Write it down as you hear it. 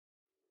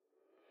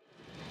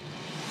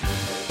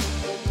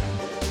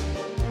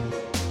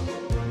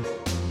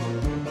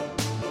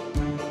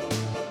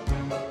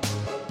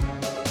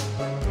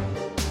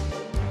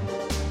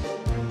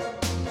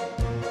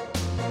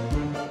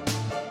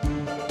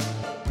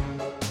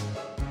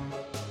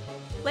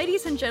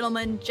Ladies and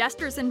gentlemen,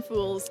 jesters and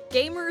fools,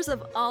 gamers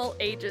of all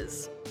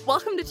ages,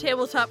 welcome to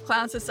Tabletop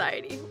Clown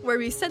Society, where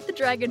we sent the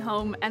dragon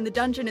home and the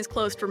dungeon is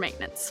closed for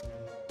maintenance.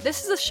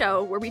 This is a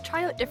show where we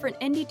try out different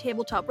indie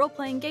tabletop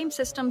role-playing game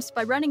systems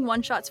by running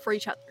one-shots for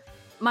each other.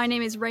 My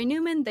name is Ray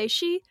Newman, they,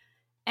 she,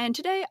 and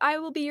today I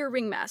will be your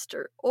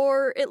ringmaster,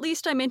 or at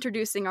least I'm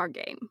introducing our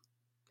game.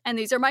 And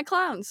these are my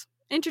clowns.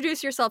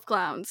 Introduce yourself,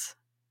 clowns.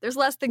 There's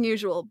less than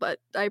usual, but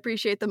I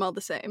appreciate them all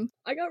the same.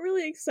 I got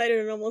really excited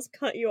and almost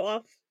cut you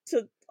off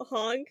to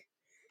honk,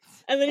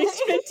 and then you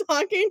started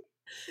talking.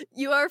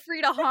 You are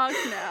free to honk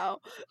now.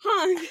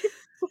 Honk.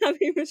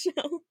 Happy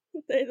Michelle.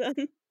 They, them.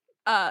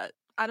 I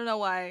don't know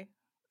why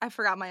I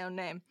forgot my own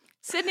name.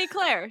 Sydney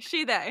Claire,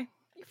 she, they.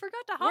 You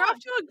forgot to We're honk. off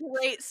to a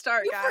great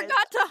start, You guys.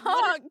 forgot to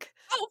honk.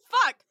 Oh,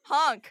 fuck.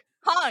 Honk.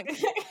 Honk.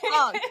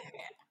 Honk.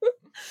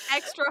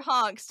 Extra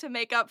honks to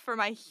make up for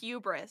my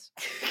hubris.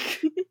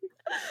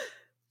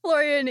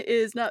 Florian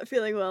is not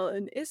feeling well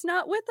and is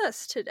not with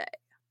us today.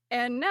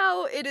 And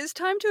now it is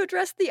time to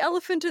address the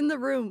elephant in the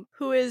room,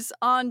 who is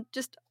on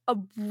just a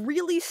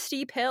really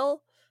steep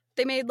hill.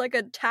 They made like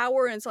a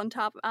tower and it's on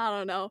top. I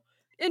don't know.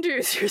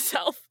 Introduce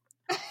yourself.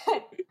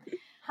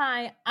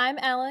 Hi, I'm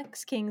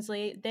Alex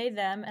Kingsley, they,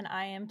 them, and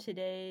I am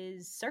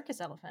today's circus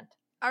elephant.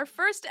 Our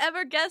first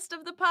ever guest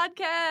of the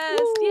podcast.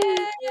 Woo!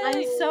 Yay!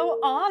 I'm so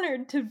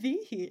honored to be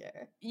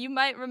here. You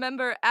might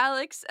remember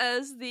Alex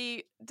as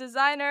the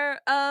designer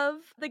of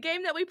the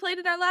game that we played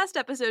in our last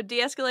episode,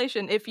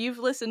 De-Escalation, if you've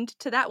listened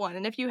to that one.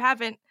 And if you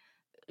haven't,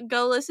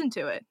 go listen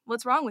to it.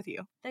 What's wrong with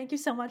you? Thank you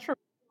so much for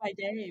my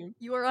game.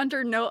 You are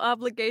under no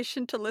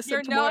obligation to listen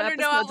You're to more under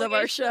no episodes of our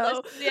obligation to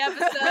show. listen to the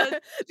episode.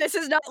 This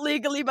is not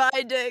legally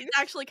binding. It's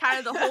actually kind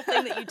of the whole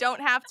thing that you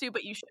don't have to,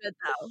 but you should,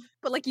 though.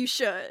 But like you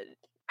should.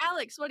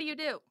 Alex, what do you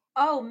do?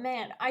 Oh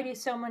man, I do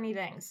so many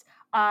things.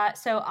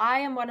 So I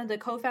am one of the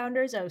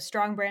co-founders of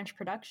Strong Branch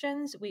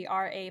Productions. We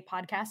are a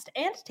podcast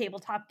and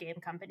tabletop game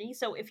company.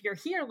 So if you're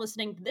here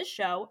listening to this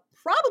show,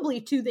 probably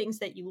two things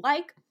that you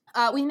like.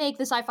 We make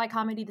the sci-fi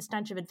comedy The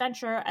Stench of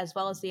Adventure, as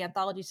well as the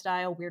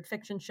anthology-style weird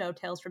fiction show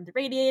Tales from the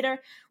Radiator.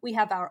 We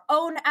have our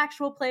own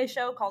actual play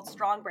show called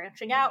Strong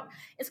Branching Out.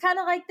 It's kind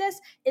of like this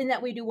in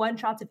that we do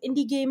one-shots of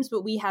indie games,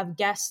 but we have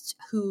guests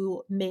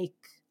who make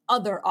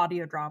other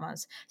audio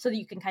dramas so that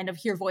you can kind of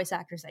hear voice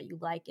actors that you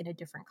like in a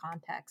different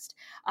context.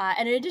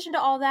 And in addition to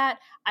all that,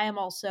 I am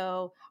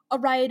also a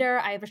writer.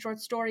 I have a short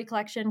story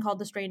collection called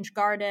The Strange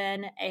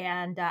Garden,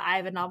 and I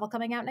have a novel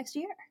coming out next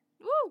year.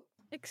 Woo!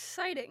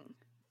 Exciting.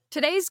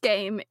 Today's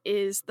game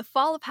is The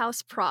Fall of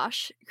House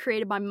Prosh,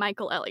 created by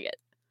Michael Elliott.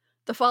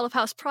 The Fall of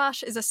House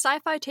Prosh is a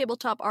sci-fi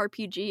tabletop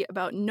RPG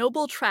about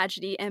noble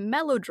tragedy and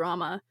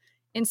melodrama,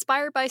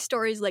 inspired by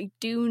stories like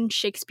Dune,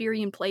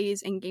 Shakespearean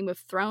plays, and Game of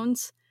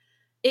Thrones.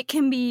 It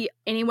can be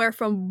anywhere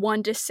from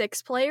 1 to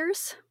 6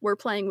 players. We're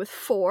playing with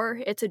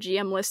 4. It's a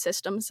GM-less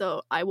system,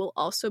 so I will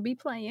also be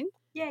playing.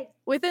 Yay.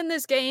 Within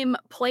this game,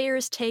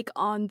 players take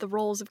on the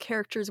roles of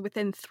characters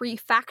within 3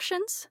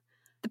 factions: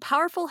 the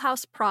powerful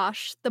House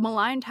Prosh, the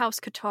maligned House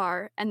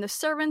Qatar, and the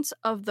servants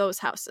of those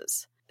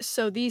houses.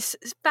 So these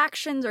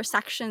factions or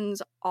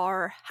sections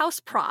are House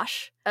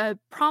Prosh, a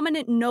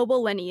prominent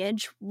noble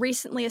lineage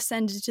recently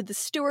ascended to the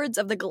stewards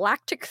of the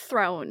galactic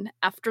throne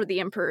after the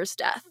Emperor's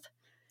death.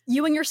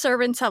 You and your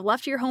servants have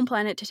left your home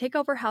planet to take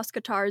over House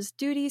Qatar's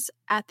duties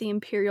at the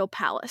Imperial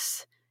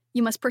Palace.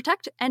 You must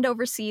protect and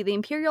oversee the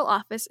Imperial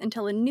office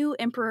until a new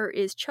emperor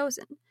is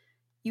chosen.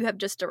 You have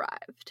just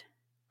arrived.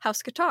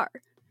 House Qatar,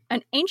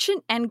 an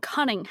ancient and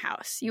cunning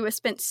house. You have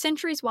spent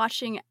centuries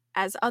watching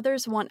as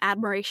others want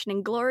admiration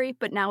and glory,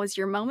 but now is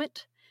your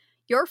moment.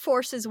 Your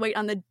forces wait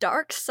on the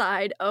dark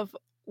side of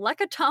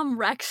Lekatom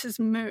Rex's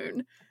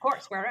moon. Of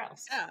course, where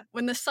else? Yeah.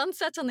 When the sun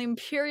sets on the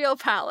Imperial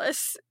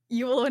Palace,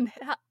 you will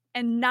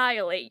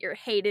annihilate your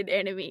hated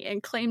enemy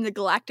and claim the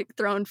galactic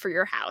throne for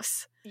your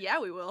house. Yeah,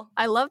 we will.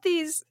 I love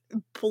these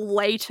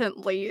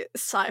blatantly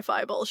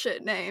sci-fi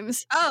bullshit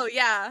names. Oh,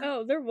 yeah.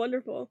 Oh, they're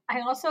wonderful.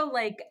 I also,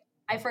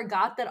 I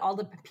forgot that all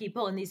the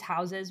people in these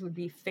houses would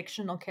be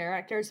fictional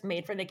characters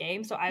made for the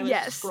game, so I was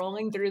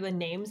scrolling through the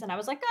names, and I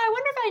was like, oh, I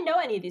wonder if I know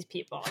any of these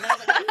people. And I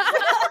was like,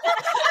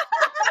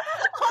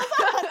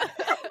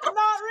 hold on,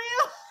 not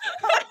real?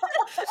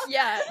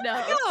 Yeah,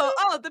 no.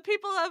 Oh, the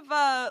people of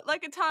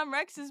Tom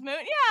Rex's moon.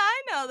 Yeah,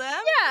 I know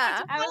them.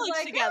 Yeah. I was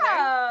like, together.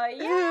 oh,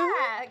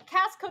 yeah,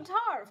 Cass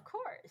Kotar, of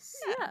course.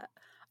 Yeah.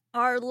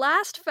 Our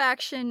last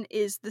faction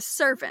is the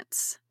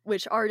Servants,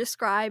 which are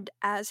described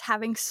as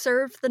having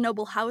served the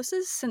noble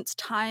houses since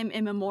time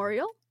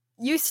immemorial.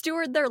 You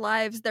steward their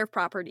lives, their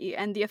property,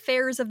 and the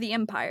affairs of the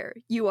empire.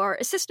 You are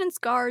assistants,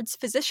 guards,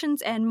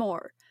 physicians, and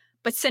more.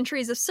 But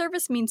centuries of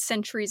service means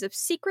centuries of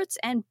secrets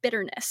and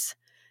bitterness.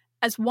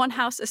 As one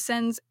house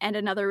ascends and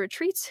another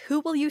retreats, who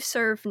will you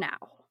serve now?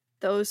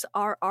 Those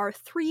are our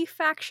 3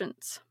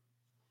 factions.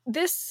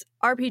 This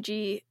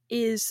RPG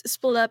is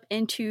split up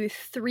into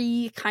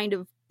 3 kind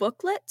of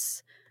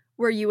booklets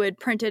where you would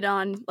print it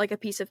on like a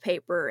piece of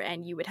paper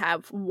and you would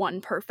have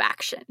 1 per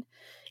faction.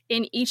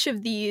 In each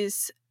of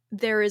these,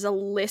 there is a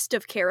list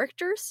of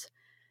characters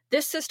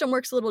This system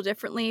works a little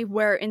differently,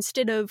 where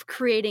instead of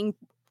creating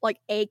like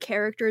a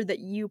character that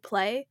you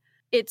play,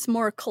 it's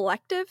more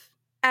collective.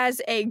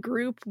 As a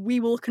group, we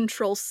will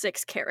control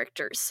 6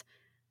 characters.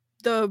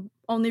 The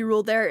only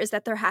rule there is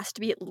that there has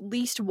to be at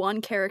least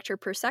 1 character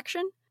per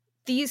section.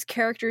 These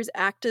characters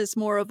act as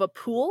more of a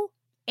pool.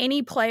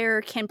 Any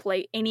player can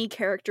play any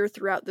character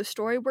throughout the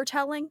story we're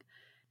telling.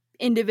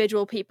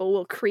 Individual people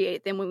will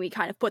create them when we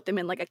kind of put them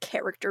in like a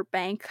character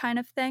bank kind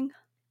of thing.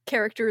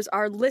 Characters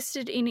are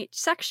listed in each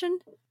section.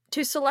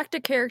 To select a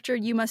character,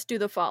 you must do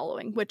the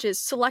following, which is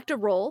select a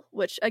role,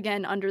 which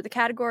again, under the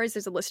categories,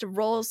 there's a list of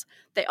roles.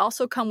 They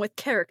also come with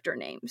character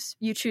names.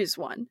 You choose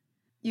one.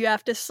 You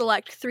have to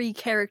select 3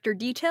 character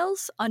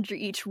details. Under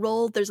each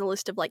role, there's a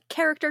list of like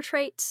character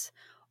traits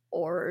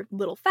or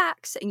little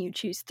facts, and you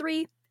choose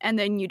 3. And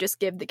then you just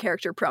give the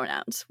character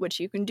pronouns, which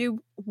you can do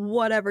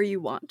whatever you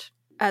want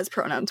as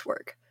pronouns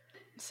work.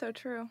 So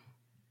true.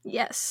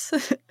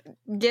 Yes.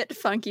 Get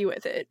funky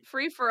with it.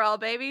 Free for all,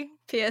 baby.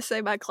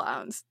 PSA by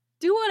clowns.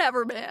 Do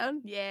whatever,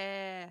 man.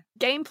 Yeah.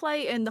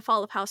 Gameplay in The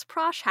Fall of House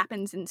Prosh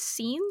happens in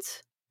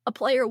scenes. A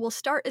player will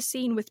start a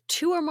scene with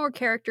 2 or more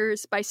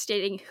characters by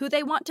stating who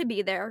they want to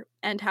be there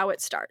and how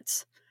it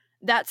starts.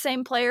 That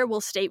same player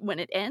will state when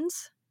it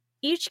ends.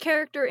 Each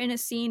character in a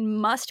scene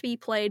must be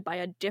played by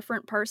a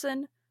different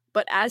person,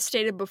 but as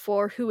stated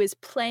before, who is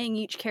playing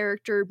each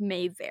character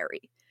may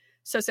vary.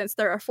 So since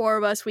there are 4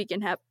 of us, we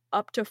can have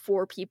up to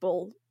 4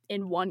 people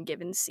in one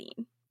given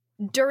scene.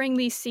 During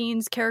these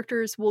scenes,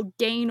 characters will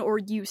gain or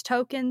use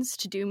tokens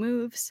to do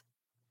moves,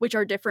 which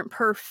are different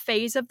per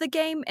phase of the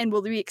game and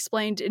will be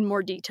explained in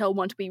more detail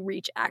once we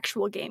reach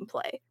actual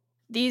gameplay.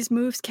 These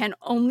moves can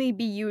only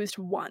be used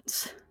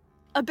once.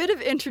 A bit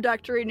of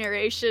introductory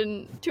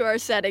narration to our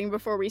setting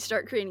before we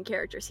start creating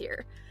characters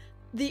here.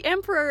 The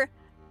Emperor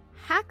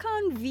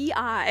Hakon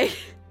VI.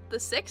 The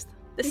 6th?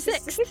 The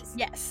 6th,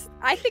 yes.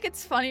 I think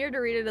it's funnier to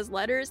read it as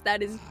letters.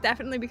 That is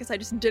definitely because I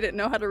just didn't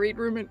know how to read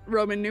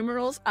Roman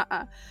numerals.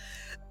 The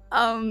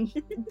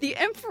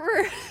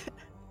Emperor...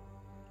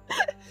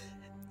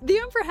 The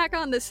Emperor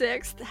Hakon the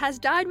 6th has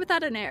died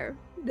without an heir.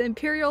 The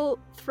imperial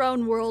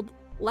throne world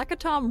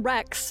Lekatom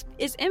Rex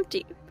is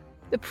empty.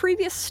 The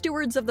previous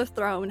stewards of the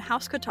throne,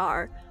 House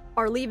Qatar,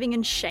 are leaving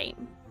in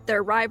shame.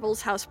 Their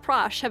rivals, House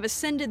Prosh, have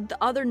ascended the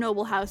other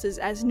noble houses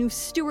as new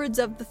stewards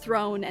of the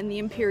throne and the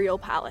imperial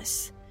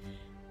palace.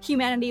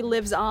 Humanity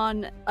lives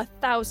on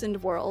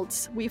 1,000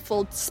 worlds. We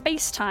fold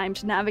space-time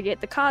to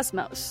navigate the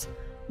cosmos.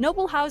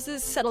 Noble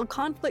houses settle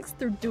conflicts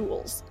through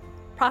duels.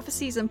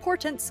 Prophecy's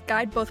importance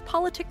guide both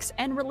politics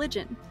and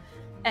religion.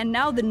 And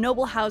now the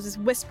noble houses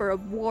whisper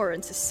of war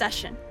and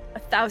secession.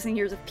 1,000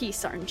 years of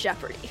peace are in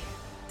jeopardy.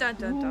 Dun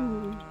dun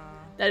dun. Ooh.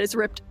 That is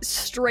ripped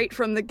straight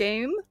from the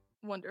game.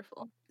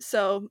 Wonderful.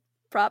 So,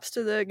 props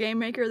to the game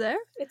maker there.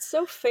 It's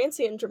so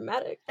fancy and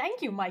dramatic.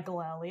 Thank you,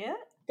 Michael Elliott.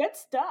 Good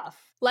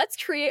stuff. Let's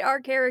create our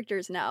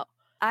characters now.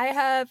 I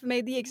have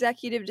made the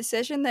executive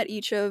decision that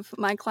each of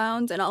my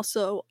clowns and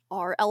also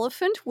our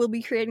elephant will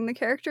be creating the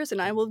characters,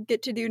 and I will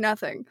get to do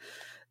nothing.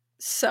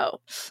 So,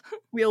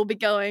 we'll be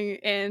going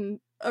in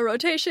a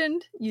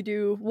rotation. You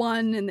do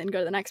 1, and then go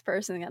to the next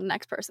person, and then the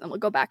next person, and we'll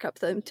go back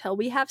up until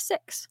we have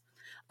 6.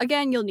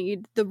 Again, you'll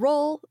need the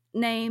role,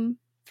 name,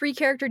 3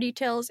 character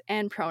details,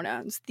 and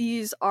pronouns.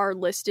 These are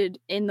listed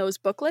in those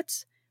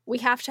booklets. We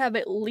have to have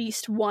at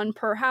least 1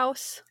 per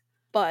house,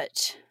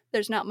 but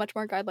there's not much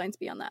more guidelines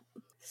beyond that.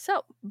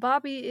 So,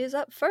 Bobby is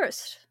up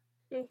first.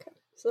 Okay.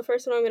 So the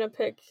first one I'm going to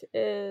pick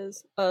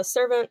is a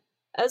servant,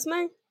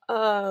 Esme.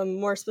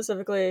 More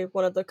specifically,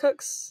 one of the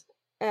cooks.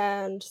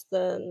 And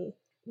then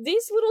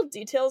these little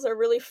details are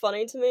really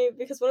funny to me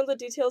because one of the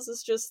details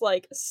is just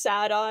like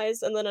sad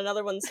eyes and then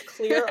another one's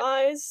clear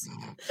eyes.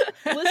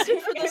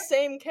 Listed for the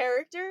same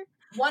character.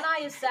 One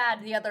eye is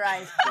sad, the other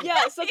eye is clear.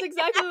 Yes, that's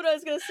exactly what I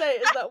was going to say,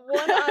 is that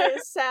one eye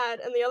is sad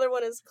and the other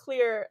one is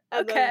clear.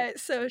 And Okay,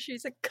 so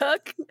she's a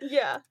cook.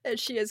 Yeah. And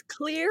she has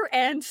clear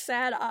and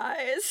sad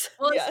eyes.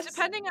 Well, Yes. it's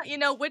depending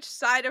on, which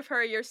side of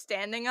her you're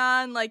standing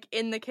on, like,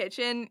 in the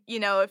kitchen.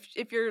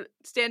 If you're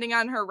standing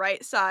on her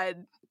right side,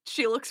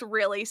 she looks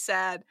really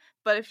sad.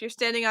 But if you're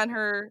standing on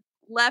her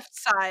left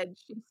side,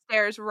 she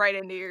stares right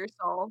into your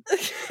soul.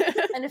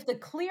 And if the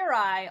clear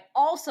eye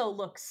also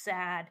looks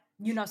sad,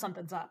 you know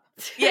something's up.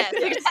 Yes,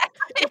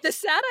 exactly. If the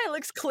sad eye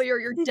looks clear,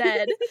 you're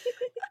dead.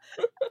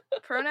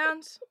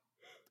 Pronouns?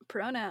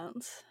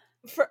 Pronouns.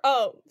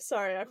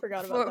 Sorry, I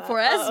forgot about that. For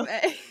Esme.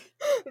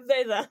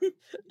 They, them.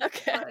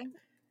 Okay.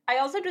 I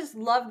also just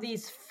love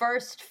these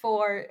first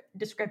 4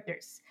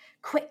 descriptors.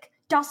 Quick,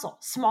 docile,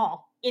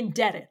 small,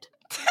 indebted.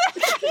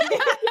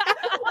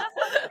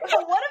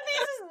 One of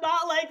these is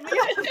not like the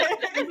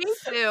other. Me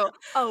too.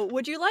 Oh,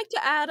 would you like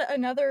to add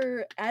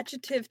another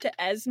adjective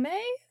to Esme?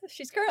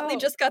 She's currently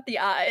just got the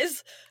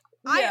eyes.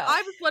 Yeah.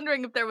 I was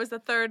wondering if there was a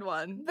third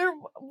one. There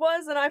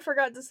was, and I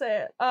forgot to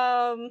say it.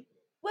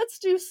 Let's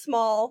do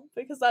small,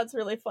 because that's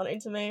really funny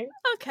to me.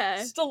 Okay.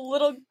 Just a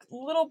little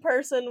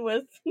person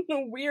with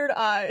weird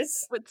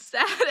eyes. With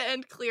sad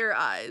and clear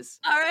eyes.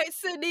 All right,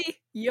 Sydney,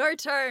 your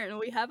turn.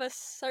 We have a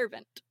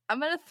servant. I'm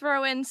going to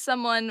throw in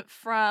someone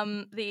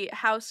from the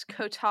House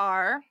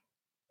Kotar.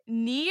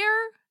 Near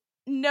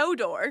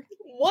Nodor.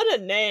 What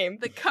a name.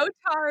 The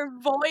Kotar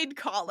Void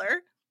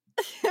Caller.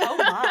 Oh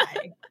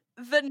my.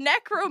 The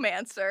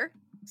Necromancer.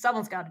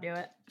 Someone's got to do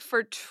it.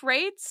 For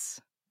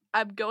traits,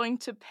 I'm going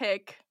to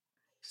pick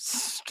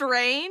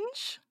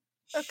Strange.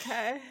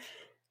 Okay.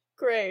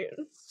 Great.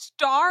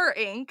 Star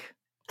Ink.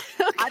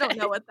 Okay. I don't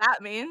know what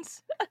that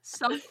means.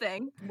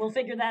 Something. We'll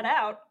figure that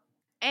out.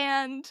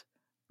 And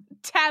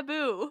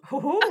Taboo.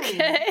 Ooh.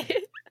 Okay.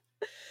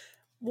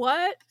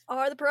 What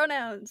are the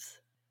pronouns?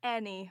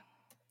 Any.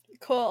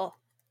 Cool.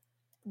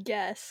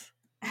 Guess.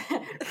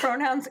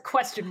 Pronouns,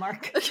 question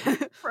mark.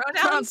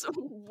 Pronouns,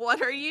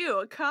 what are you,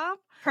 a cop?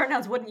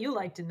 Pronouns, wouldn't you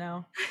like to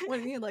know?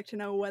 What do you like to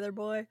know, weather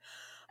boy?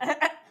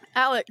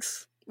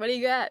 Alex, what do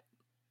you got?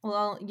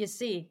 Well, you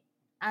see,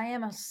 I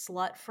am a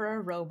slut for a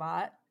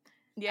robot.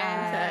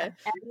 Yeah. Okay.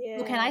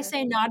 Yeah. Can I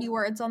say naughty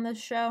words on this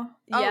show?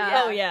 Oh,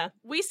 Yeah. Oh, yeah.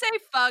 We say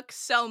fuck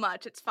so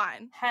much, it's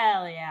fine.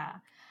 Hell yeah.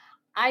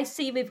 I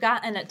see we've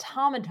got an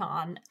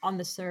automaton on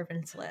the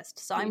servants list,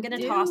 so I'm We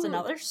going to toss do.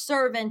 another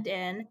servant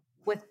in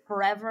with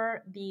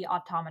Forever the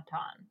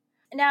Automaton.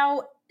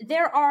 Now,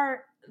 there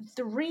are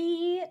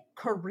 3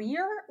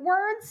 career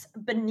words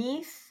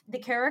beneath the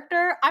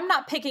character. I'm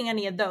not picking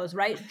any of those,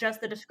 right?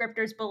 Just the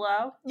descriptors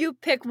below. You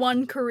pick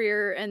one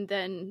career and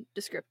then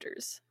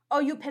descriptors. Oh,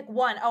 you pick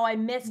one. Oh, I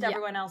missed Yeah.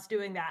 everyone else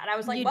doing that. And I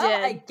was like, You well,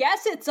 did. I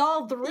guess it's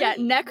all 3. Yeah,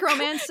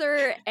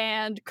 necromancer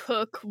and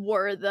cook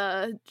were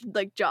the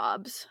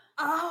jobs.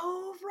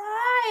 Oh,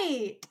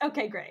 right.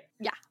 Okay, great.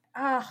 Yeah.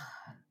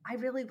 I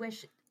really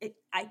wish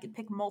I could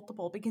pick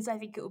multiple because I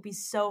think it would be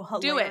so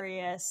Do it.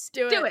 hilarious.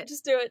 Do it.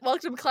 Just do it.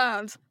 Welcome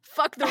clowns.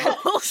 Fuck the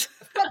rules.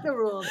 Fuck the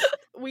rules.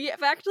 We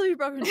have actually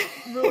broken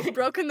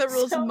the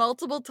rules So-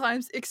 multiple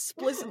times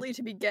explicitly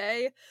to be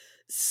gay.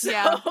 So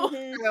Yeah.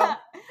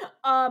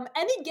 Mhm.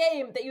 Any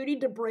game that you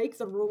need to break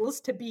the rules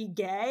to be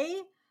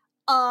gay,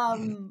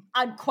 I'm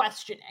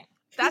questioning.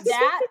 That's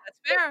That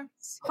fair.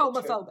 So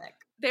true. homophobic.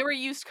 They were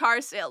used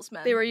car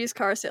salesmen. they were used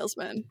car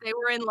salesmen. They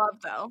were in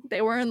love, though.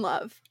 They were in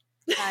love.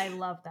 I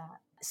love that.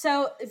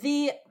 So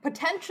the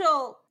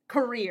potential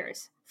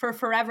careers for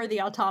Forever the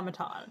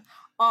Automaton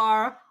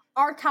are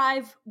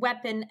archive,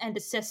 weapon, and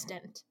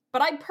assistant.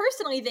 But I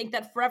personally think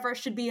that Forever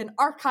should be an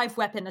archive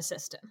weapon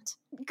assistant.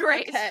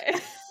 Great. Okay.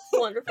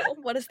 Wonderful.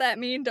 What does that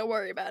mean? Don't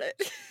worry about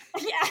it.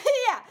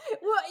 Yeah.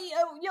 Well,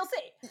 you'll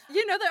see.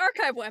 You know the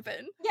archive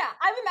weapon. Yeah,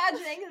 I'm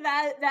imagining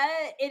that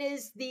it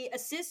is the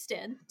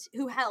assistant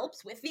who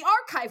helps with the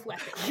archive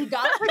weapon. You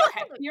gotta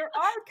protect your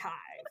archive.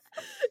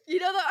 You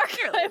know the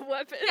archive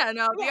weapon. Yeah,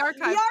 no, the Yeah,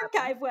 archive. The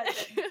archive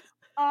weapon.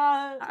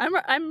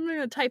 I'm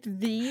gonna type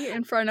 "the"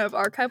 in front of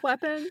archive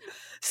weapon,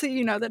 so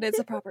you know that it's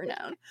a proper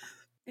noun.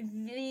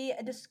 The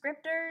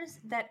descriptors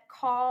that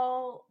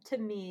call to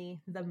me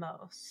the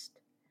most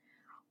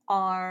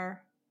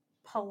are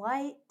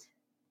polite,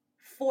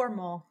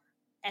 formal,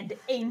 and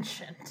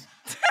ancient.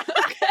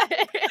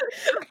 Okay.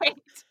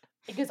 Great.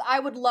 Because I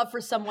would love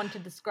for someone to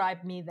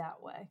describe me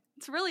that way.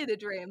 It's really the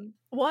dream.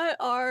 What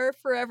are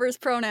Forever's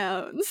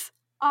pronouns?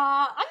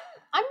 I'm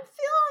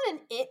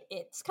feeling an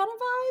it's kind of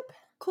vibe.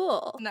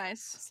 Cool.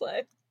 Nice.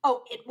 Slay.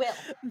 Oh, it will.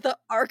 The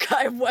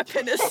archive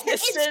weapon assistant.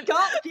 It's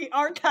got the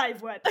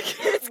archive weapon.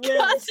 It's It will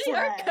got the slay.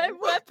 archive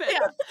weapon.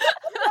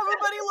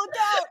 Everybody look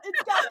out!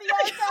 It's got the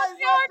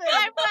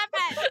archive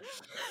weapon.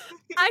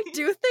 I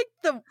do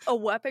think a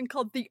weapon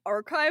called the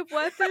archive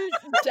weapon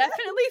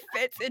definitely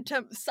fits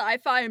into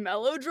sci-fi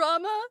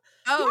melodrama.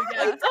 Oh,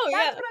 yeah. Oh, yeah.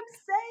 That's what I'm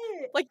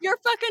saying. Like, you're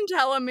fucking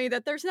telling me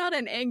that there's not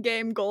an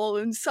endgame goal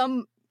in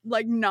some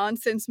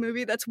nonsense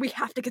movie that's we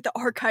have to get the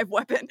archive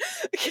weapon.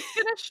 It's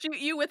gonna shoot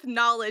you with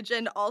knowledge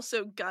and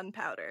also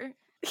gunpowder.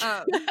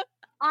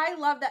 I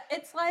love that.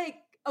 It's like,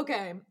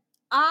 okay,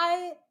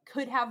 I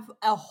could have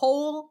a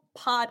whole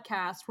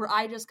podcast where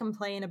I just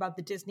complain about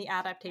the Disney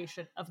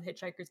adaptation of The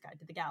Hitchhiker's Guide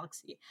to the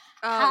Galaxy.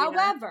 Oh, yeah.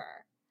 However,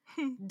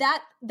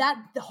 that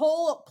the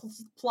whole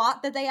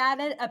plot that they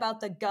added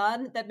about the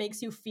gun that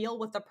makes you feel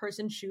what the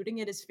person shooting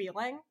it is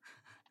feeling,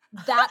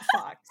 that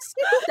fucks.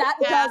 That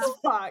Yeah. does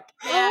fuck.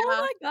 Yeah.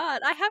 Oh my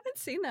god, I haven't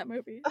seen that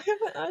movie. I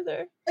haven't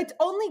either. It's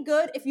only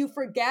good if you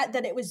forget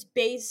that it was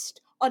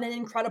based on an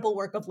incredible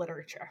work of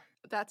literature.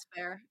 That's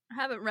fair.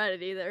 I haven't read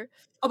it either.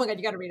 Oh my god,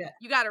 you gotta read it.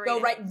 You gotta read Go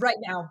it.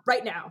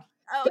 right now.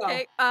 Oh, Go.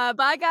 okay.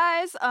 Bye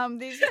guys.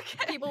 These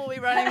people will be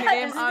running the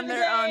game This is on the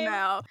their own game.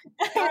 now.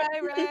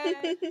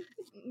 Right.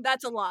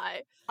 That's a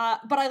lie.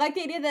 But I like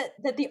the idea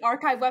that the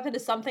archive weapon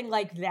is something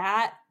like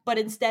that, but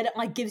instead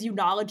it gives you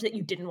knowledge that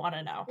you didn't want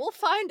to know. We'll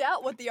find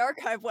out what the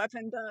archive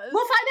weapon does.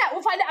 We'll find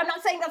out. I'm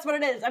not saying that's what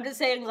it is. I'm just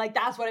saying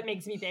that's what it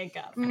makes me think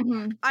of.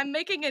 Mm-hmm. I'm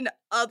making an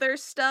other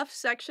stuff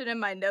section in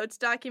my notes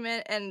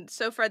document, and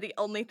so far the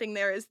only thing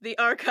there is the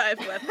archive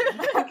weapon.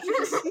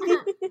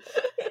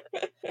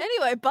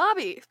 Anyway,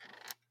 Bobby,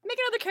 make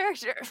another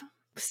character.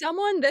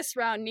 Someone this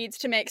round needs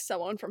to make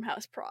someone from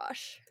House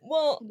Prosh.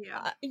 Well,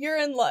 Yeah. you're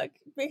in luck,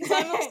 because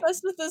I'm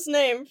obsessed with this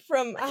name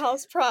from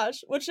House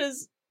Prosh, which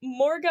is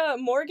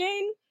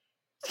Morgaine.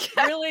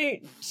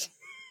 Really,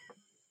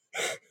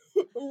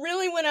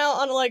 really went out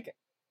on, like,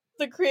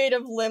 the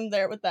creative limb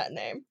there with that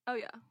name. Oh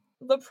yeah.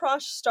 The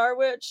Prosh Star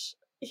Witch,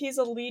 he's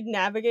a lead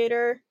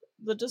navigator.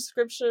 The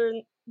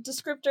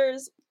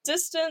descriptors,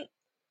 distant,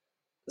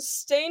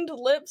 stained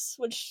lips,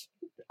 which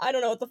I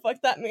don't know what the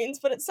fuck that means,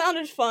 but it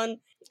sounded fun,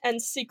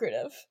 and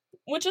secretive,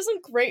 which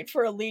isn't great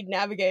for a lead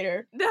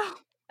navigator. No.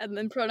 And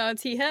then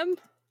pronouns he, him.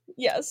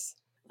 Yes.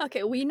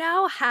 Okay, we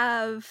now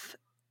have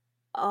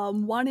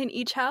one in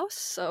each house,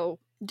 so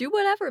do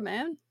whatever,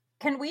 man.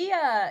 Can we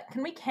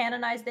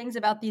canonize things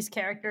about these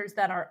characters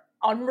that are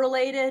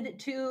unrelated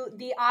to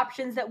the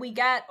options that we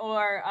get,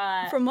 or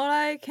From what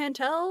I can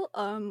tell,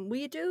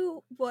 we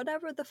do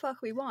whatever the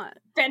fuck we want.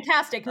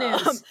 fantastic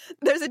news?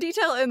 There's a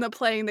detail in the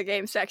playing the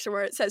game section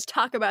where it says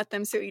talk about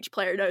them so each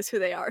player knows who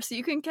they are, so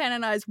you can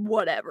canonize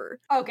whatever.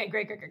 Okay,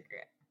 great.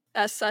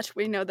 As such,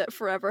 we know that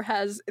Forever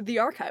has the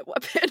archive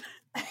weapon.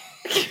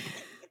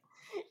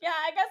 Yeah,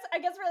 I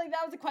guess really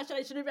that was a question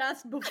I should have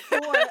asked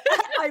before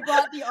I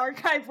brought the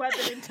archive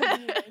weapon into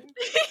being.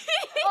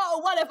 Oh,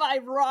 what if I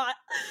rot?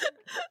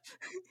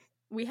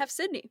 We have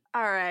Sydney.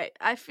 All right.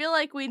 I feel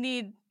like we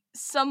need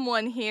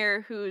someone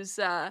here who's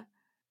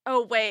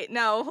Oh wait,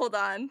 no, hold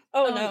on.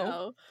 Oh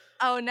no.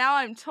 Oh, now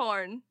I'm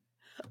torn.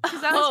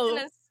 Because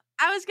I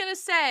was gonna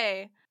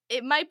say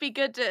it might be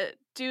good to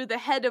do the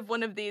head of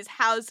one of these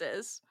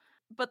houses,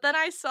 but then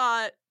I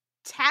saw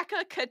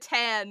Taka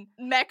Katan,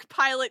 mech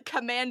pilot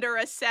commander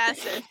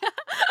assassin.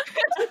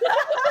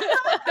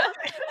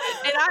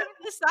 And I've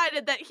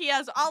decided that he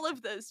has all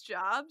of those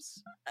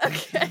jobs.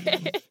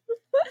 Okay.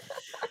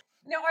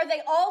 Now, are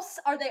they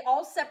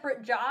all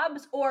separate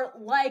jobs, or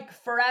like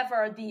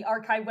Forever, the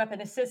archive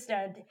weapon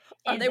assistant?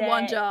 Are they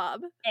one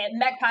job? And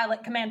mech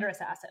pilot commander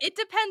assassin. It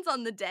depends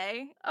on the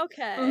day.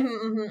 Okay.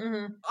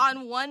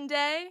 On one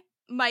day,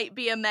 might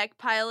be a mech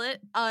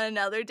pilot. On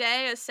another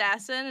day,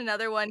 assassin.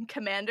 Another one,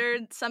 commander.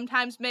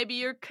 Sometimes maybe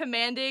you're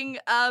commanding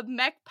a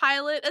mech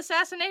pilot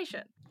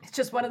assassination. It's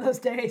just one of those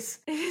days.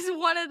 It is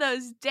one of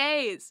those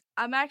days.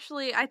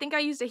 I think I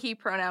used a he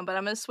pronoun, but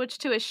I'm going to switch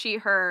to a she,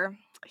 her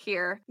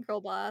here.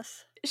 Girl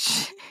boss.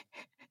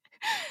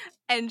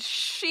 And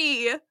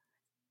she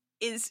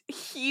is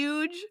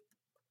huge,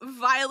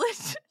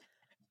 violent,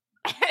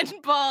 and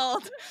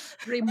bald.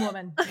 Dream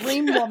woman.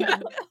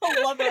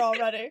 I love her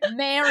already.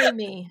 Marry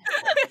me.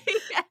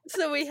 Yes.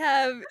 So we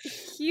have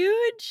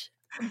huge,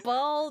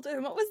 bald,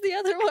 and what was the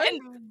other one?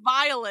 And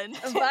violent.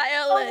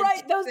 Violent. Oh,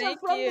 right, those Thank are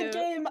from you. the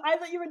game. I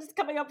thought you were just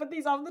coming up with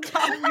these off the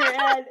top of your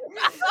head.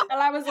 And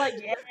I was like,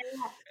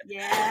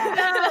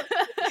 yeah.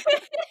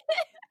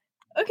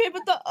 Okay,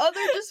 but the other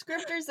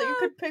descriptors that you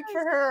could pick for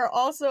her are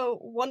also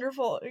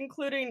wonderful,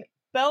 including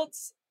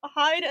belts,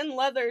 hide and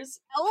leathers,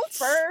 Belts?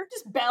 fur.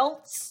 Just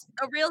belts.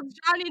 A real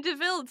Johnny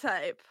DeVille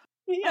type.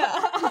 Yeah.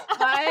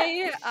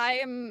 I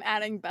am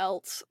adding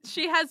belts.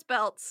 She has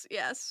belts,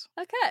 yes.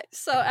 Okay,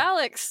 so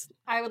Alex,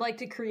 I would like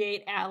to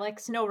create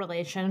Alex, no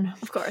relation.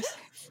 of course.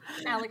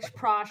 Alex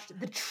Prosh,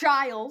 the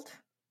child.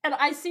 And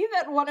I see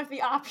that one of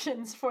the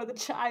options for the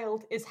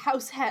child is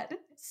house head.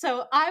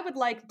 So I would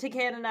like to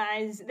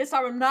canonize this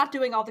time. I'm not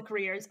doing all the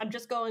careers. I'm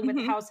just going with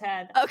house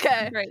head.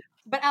 Okay. Great.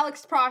 But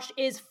Alex Prosh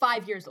is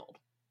 5 years old.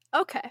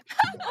 Okay.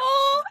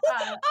 Oh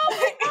my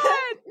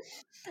god!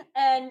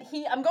 And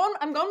I'm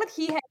going with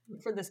he head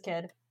for this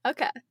kid.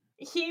 Okay.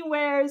 He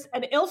wears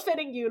an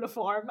ill-fitting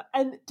uniform,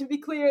 and to be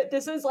clear,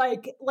 this is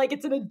like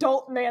it's an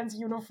adult man's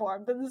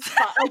uniform. This is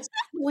like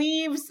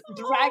sleeves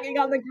dragging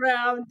on the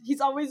ground.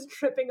 He's always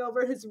tripping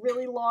over his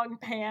really long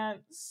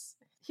pants.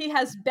 He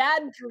has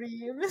bad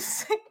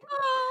dreams.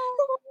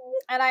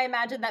 And I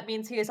imagine that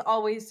means he is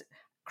always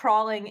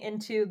crawling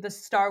into the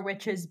Star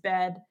Witch's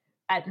bed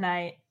at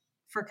night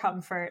for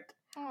comfort.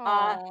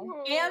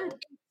 And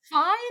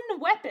fine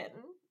weapon.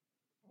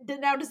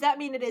 Now, does that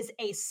mean it is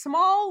a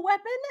small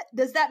weapon?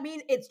 Does that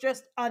mean it's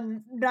just a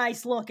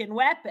nice looking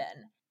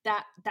weapon?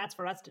 That's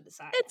for us to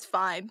decide. It's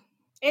fine.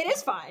 It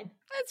is fine.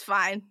 It's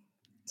fine.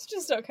 It's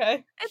just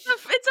okay. It's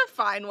a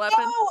fine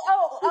weapon.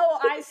 Oh,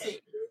 I see.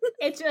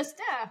 It's just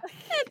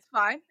It's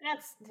fine.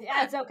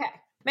 it's okay.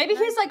 Maybe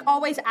he's like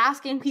always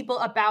asking people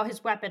about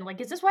his weapon.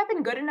 Like, is this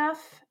weapon good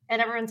enough?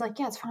 And everyone's like,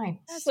 yeah, it's fine.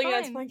 That's So yeah,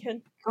 fine. it's my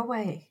kid. Go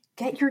away.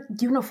 Get your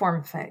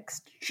uniform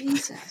fixed.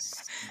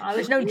 Jesus.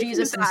 There's no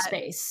Jesus in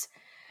space.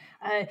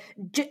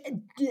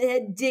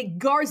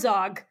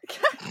 Garzog.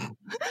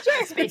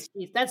 Space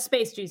Jesus. That's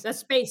space Jesus. That's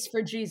space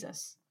for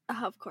Jesus.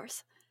 Of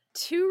course.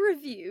 To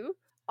review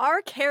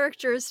our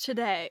characters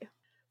today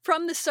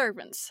from the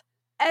servants,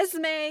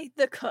 Esme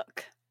the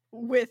cook,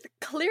 with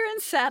clear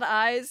and sad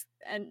eyes,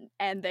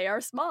 and they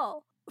are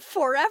small.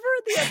 Forever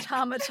the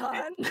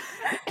automaton.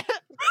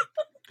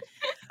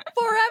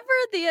 Forever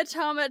the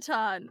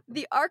automaton,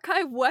 the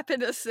archive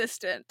weapon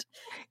assistant.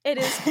 It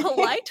is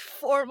polite,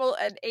 formal,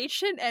 and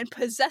ancient, and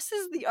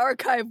possesses the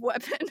archive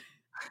weapon.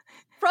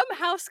 From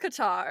House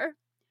Qatar,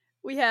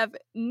 We have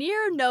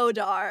Nir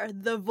Nodar,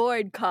 the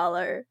Void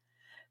Caller,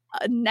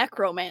 a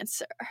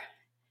necromancer.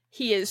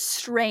 He is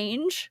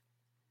strange,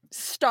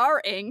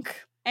 Star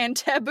Ink, and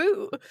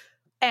taboo.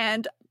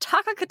 And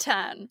Taka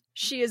Katan,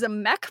 she is a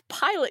mech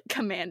pilot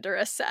commander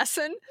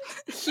assassin,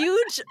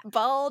 huge,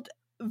 bald,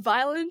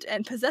 violent,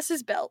 and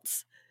possesses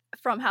belts.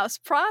 From House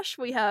Prosh,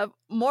 we have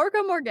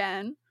Morga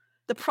Morgan,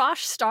 the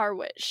Prosh Star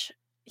Witch.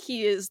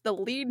 He is the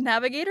lead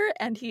navigator,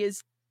 and he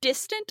is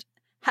distant,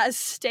 has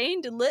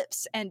stained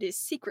lips, and is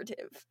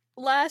secretive.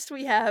 Last,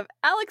 we have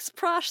Alex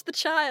Prosh the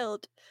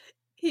Child.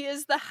 He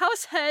is the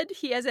house head,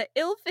 he has an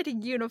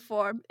ill-fitting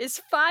uniform,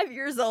 is 5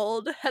 years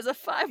old, has a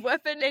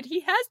 5-weapon, and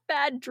he has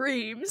bad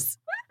dreams.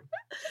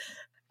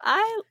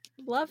 I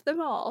love them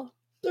all.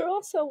 They're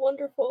all so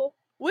wonderful.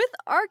 With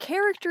our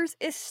characters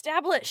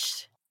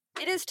established,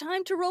 it is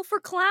time to roll for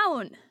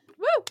clown.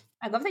 Woo!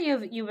 I love that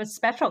you have a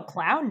special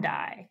clown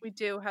die. We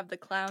do have the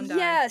clown die.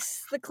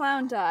 Yes, the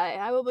clown die.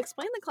 I will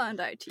explain the clown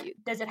die to you.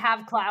 Does it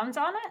have clowns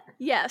on it?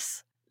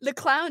 Yes, the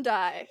clown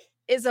die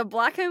is a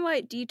black and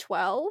white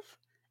D12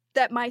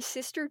 that my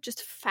sister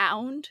just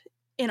found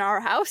in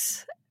our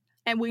house,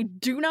 and we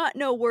do not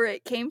know where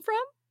it came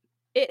from.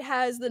 It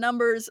has the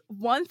numbers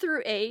 1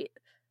 through 8,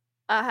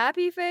 a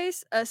happy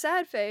face, a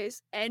sad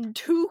face, and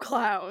 2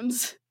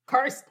 clowns.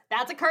 Cursed.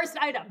 That's a cursed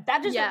item.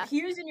 That just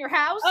appears in your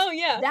house. Oh,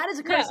 yeah. That is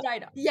a cursed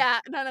item. Yeah,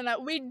 no.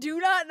 We do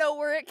not know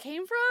where it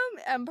came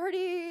from. I'm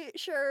pretty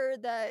sure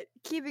that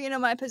keeping it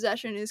in my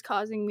possession is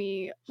causing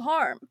me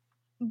harm.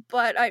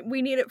 But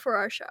we need it for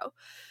our show.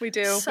 We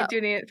do. We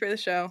do need it for the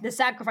show. The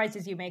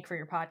sacrifices you make for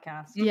your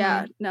podcast.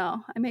 Yeah,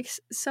 no. I make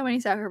so many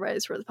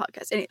sacrifices for the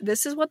podcast. Anyway,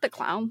 this is what the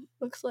clown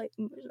looks like.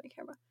 Where's my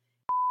camera?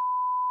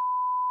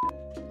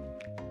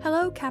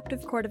 Hello,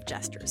 captive court of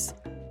jesters.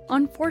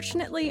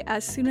 Unfortunately,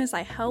 as soon as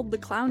I held the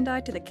clown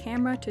die to the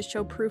camera to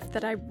show proof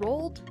that I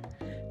rolled,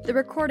 the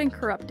recording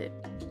corrupted.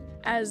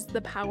 As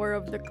the power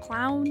of the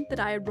clown that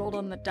I had rolled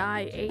on the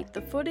die ate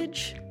the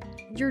footage,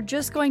 you're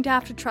just going to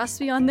have to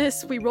trust me on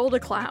this. We rolled a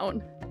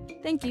clown.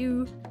 Thank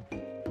you.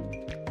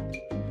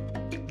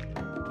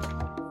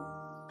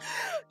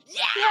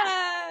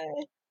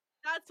 Yay!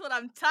 That's what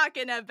I'm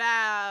talking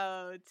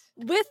about.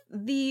 With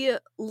the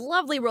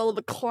lovely roll of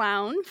a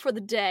clown for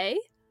the day,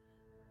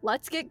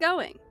 let's get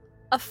going.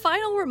 A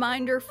final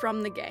reminder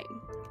from the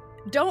game.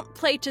 Don't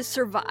play to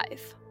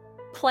survive.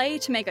 Play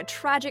to make a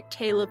tragic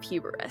tale of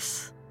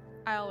hubris.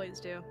 I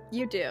always do.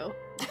 You do.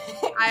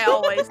 I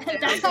always do.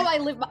 That's how I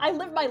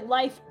live my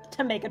life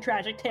to make a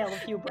tragic tale of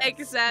hubris.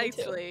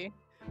 Exactly.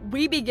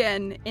 We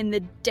begin in the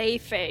day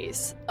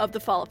phase of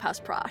the Fall of House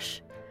Prosh.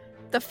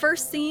 The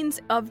first scenes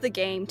of the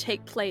game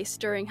take place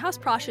during House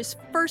Prosh's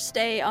first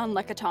day on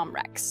Lekatom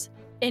Rex.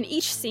 In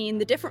each scene,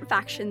 the different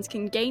factions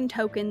can gain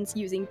tokens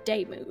using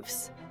day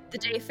moves. The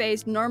day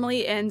phase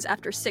normally ends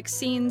after 6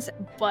 scenes,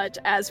 but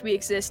as we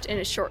exist in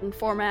a shortened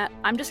format,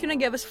 I'm just gonna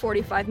give us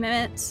 45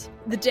 minutes.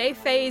 The day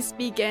phase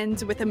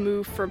begins with a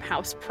move from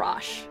House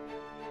Prosh.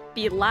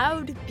 Be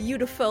loud,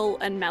 beautiful,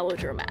 and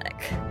melodramatic.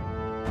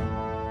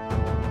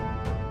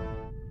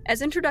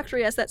 As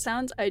introductory as that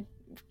sounds, I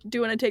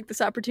do want to take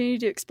this opportunity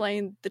to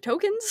explain the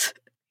tokens.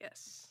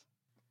 Yes.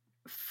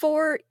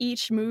 For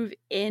each move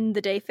in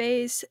the day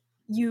phase,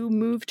 you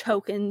move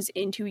tokens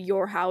into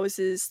your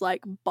house's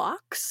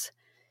box.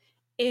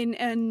 In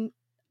an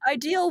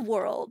ideal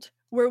world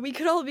where we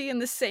could all be in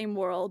the same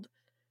world.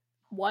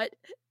 What?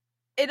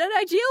 In an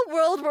ideal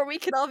world where we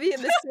could all be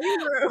in the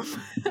same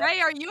room. Ray,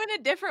 are you in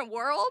a different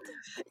world?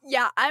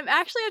 Yeah, I'm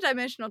actually a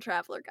dimensional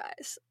traveler,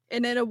 guys.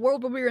 And in a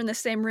world where we were in the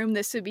same room,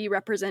 this would be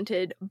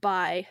represented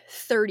by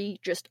 30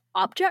 just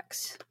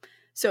objects.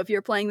 So if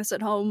you're playing this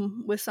at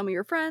home with some of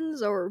your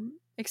friends or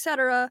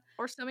etc.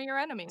 Or some of your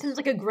enemies. Seems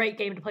like a great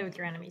game to play with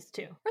your enemies,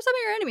 too. Or some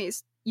of your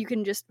enemies. You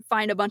can just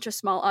find a bunch of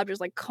small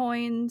objects like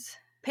coins,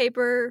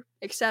 paper,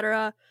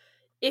 etc.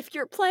 If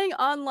you're playing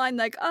online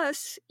like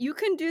us, you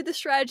can do the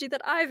strategy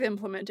that I've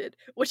implemented,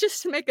 which is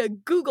to make a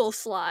Google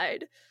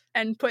slide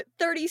and put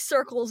 30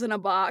 circles in a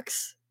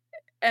box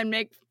and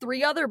make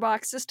 3 other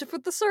boxes to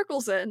put the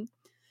circles in.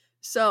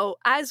 So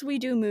as we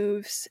do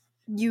moves,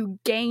 you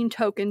gain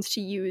tokens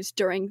to use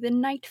during the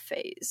night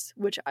phase,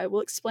 which I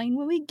will explain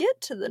when we get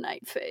to the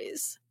night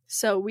phase.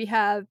 So we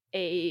have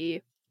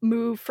a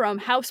move from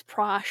House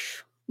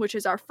Prosh, which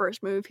is our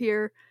first move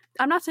here.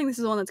 I'm not saying this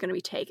is the one that's going to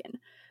be taken.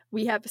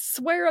 We have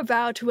swear a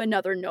vow to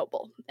another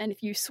noble. And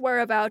if you swear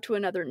a vow to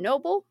another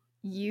noble,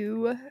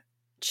 you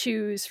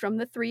choose from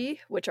the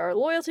 3, which are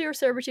loyalty or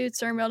servitude,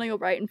 ceremonial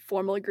right, and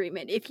formal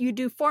agreement. If you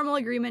do formal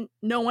agreement,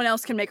 no one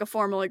else can make a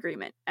formal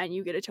agreement, and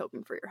you get a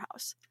token for your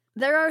house.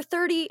 There are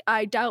 30.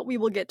 I doubt we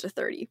will get to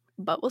 30,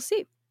 but we'll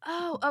see.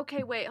 Oh,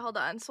 okay, wait, hold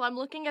on. So I'm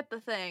looking at the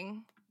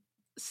thing.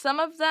 Some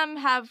of them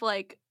have,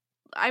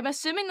 I'm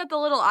assuming that the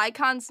little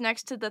icons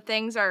next to the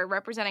things are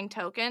representing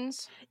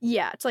tokens.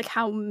 Yeah, it's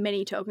how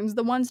many tokens.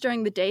 The ones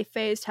during the day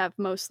phase have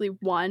mostly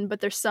 1,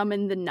 but there's some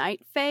in the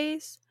night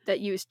phase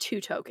that use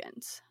 2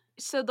 tokens.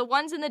 So the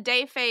ones in the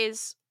day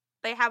phase,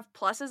 they have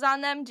pluses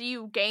on them. Do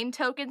you gain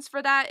tokens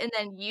for that and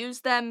then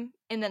use them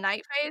in the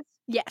night phase?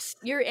 Yes,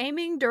 you're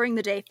aiming during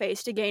the day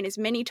phase to gain as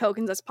many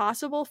tokens as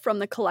possible from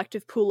the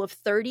collective pool of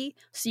 30,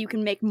 so you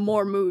can make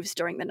more moves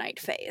during the night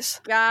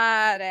phase.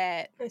 Got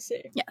it. I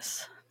see.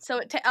 Yes.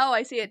 So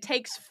I see. It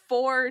takes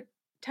 4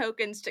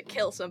 tokens to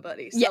kill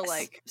somebody. So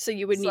Yes. So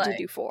you would need to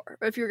do 4.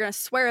 If you're going to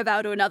swear a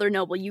vow to another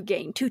noble, you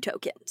gain 2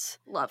 tokens.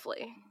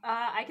 Lovely.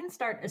 I can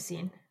start a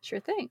scene. Sure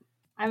thing.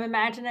 I'm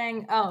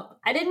imagining,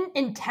 I didn't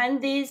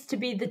intend these to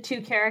be the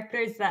 2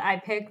 characters that I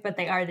picked, but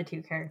they are the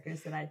 2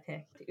 characters that I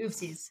picked.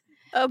 Oopsies.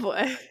 Oh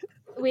boy.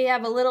 We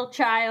have a little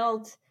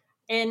child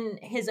in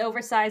his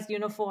oversized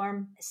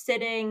uniform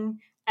sitting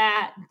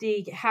at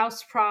the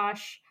House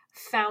Prosh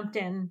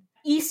fountain,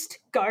 East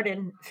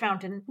Garden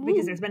fountain,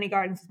 because there's many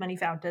gardens, many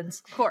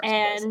fountains. Of course.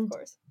 And Of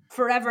course.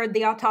 Forever,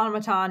 the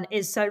automaton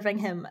is serving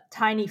him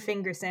tiny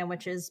finger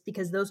sandwiches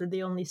because those are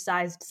the only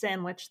sized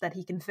sandwich that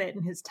he can fit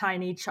in his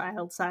tiny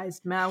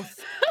child-sized mouth.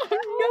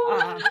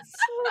 Oh,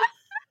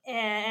 no.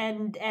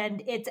 And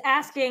it's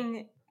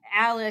asking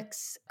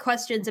Alex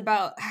questions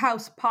about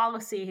house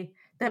policy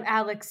that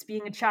Alex,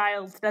 being a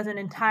child, doesn't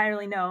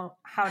entirely know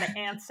how to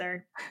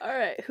answer. All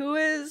right, who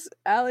is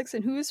Alex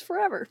and who is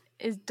Forever?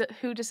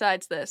 Who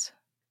decides this?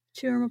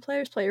 2 or more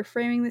players. Player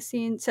framing the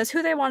scene says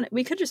who they want.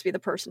 We could just be the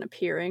person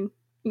appearing.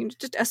 You can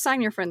just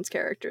assign your friends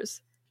characters.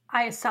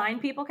 I assign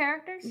people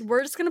characters?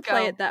 We're just going to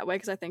play Go. it that way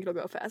because I think it'll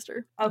go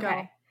faster. Okay.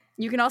 Go.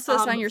 You can also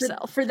assign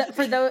yourself. For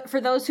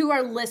those who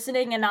are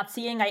listening and not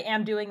seeing, I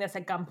am doing this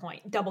at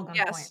gunpoint. Double gunpoint.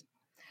 Yes.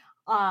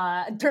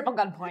 Triple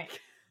gunpoint.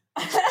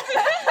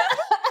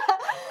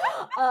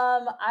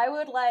 I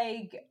would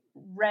like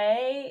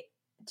Ray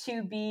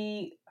to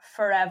be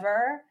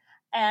Forever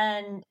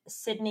and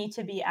Sydney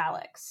to be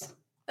Alex.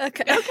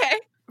 Okay. Okay.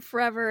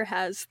 Forever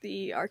has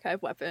the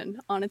archive weapon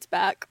on its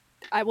back.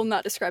 I will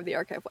not describe the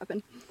archive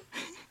weapon.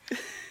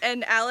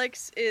 And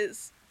Alex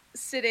is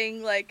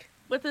sitting like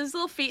with his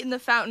little feet in the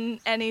fountain,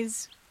 and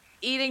he's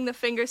eating the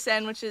finger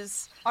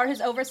sandwiches. Are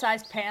his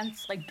oversized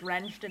pants like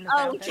drenched in the Oh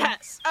fountain?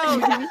 yes. Oh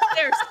yes.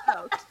 They're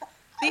soaked.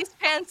 These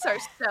pants are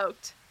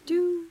soaked.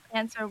 Do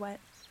Pants are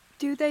wet.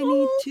 they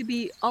need to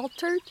be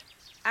altered?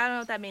 I don't know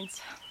what that means.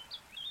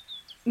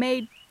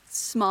 Made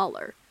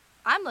smaller.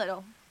 I'm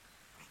little.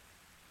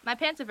 My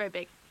pants are very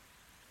big.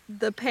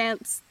 The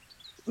pants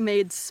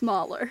made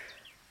smaller.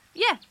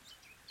 Yeah.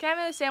 Can I have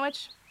another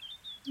sandwich?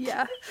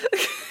 Yeah.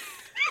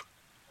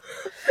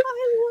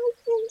 I love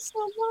him so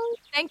much.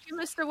 Thank you,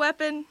 Mr.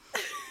 Weapon.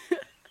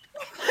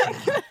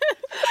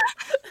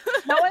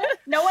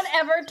 No one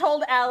ever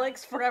told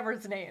Alex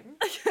Forever's name.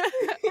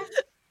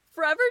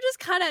 Forever just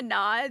kind of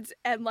nods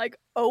and like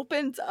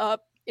opens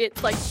up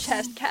its like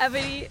chest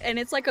cavity, and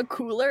it's like a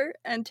cooler,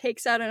 and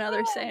takes out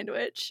another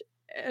sandwich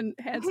and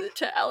hands it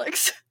to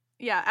Alex.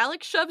 Yeah,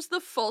 Alex shoves the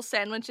full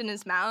sandwich in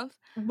his mouth.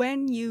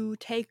 When you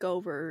take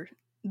over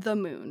the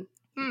moon,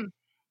 Mhm.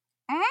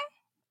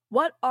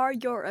 what are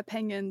your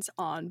opinions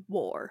on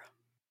war?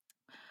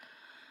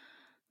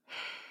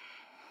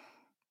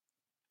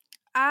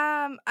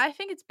 I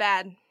think it's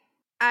bad.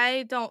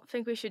 I don't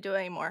think we should do it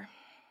anymore.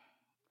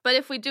 But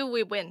if we do,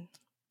 we win.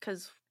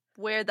 Because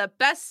we're the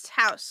best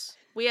house.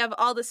 We have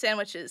all the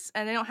sandwiches,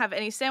 and they don't have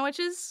any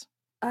sandwiches.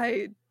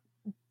 I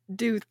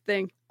do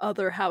think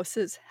other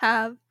houses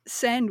have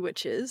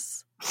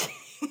sandwiches.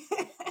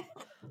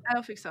 I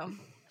don't think so.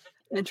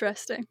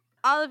 Interesting.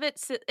 All of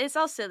it's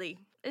all silly.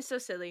 It's so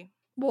silly.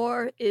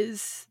 War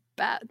is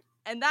bad.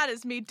 And that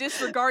is me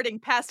disregarding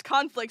past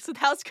conflicts with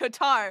House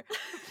Kotar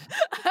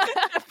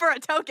for a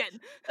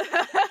token.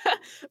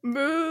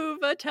 Move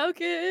a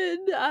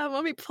token.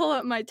 Let me pull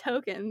up my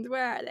tokens.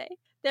 Where are they?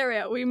 There we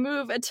go. We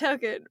move a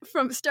token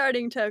from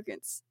starting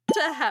tokens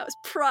to House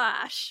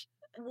Prosh.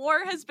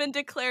 War has been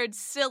declared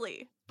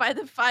silly by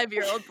the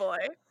 5-year-old boy.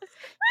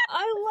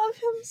 I love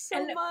him so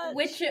And much.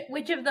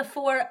 which of the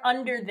 4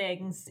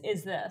 underthings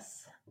is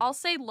this? I'll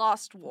say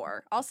lost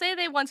war. I'll say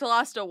they once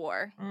lost a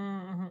war.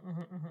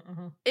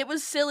 It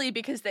was silly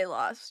because they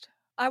lost.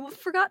 I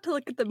forgot to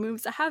look at the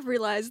moves. I have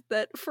realized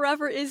that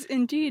Forever is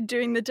indeed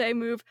doing the day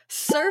move,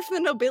 serve the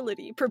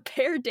nobility,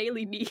 prepare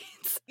daily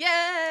needs.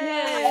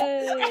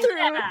 Yay!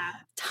 Through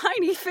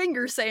tiny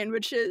finger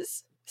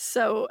sandwiches.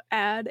 So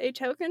add a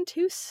token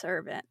to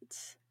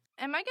servant.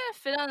 Am I gonna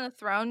fit on the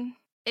throne?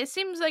 It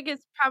seems like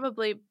it's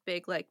probably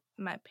big like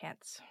my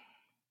pants.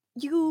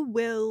 You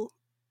will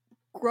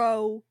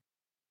grow.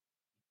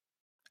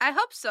 I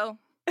hope so.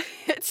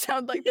 It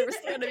sounded like there was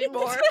going to be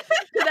more to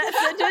that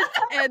sentence,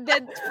 and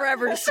then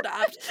Forever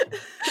stopped.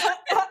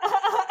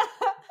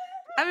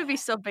 I'm gonna be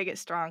so big and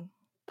strong.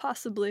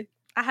 Possibly.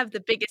 I have the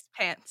biggest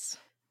pants.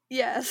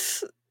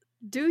 Yes.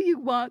 Do you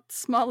want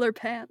smaller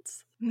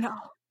pants? No.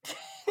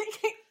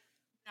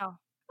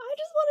 I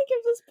just want to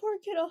give this poor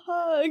kid a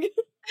hug.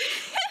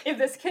 If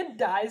this kid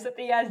dies at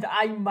the end,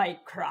 I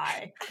might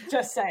cry.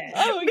 Just saying.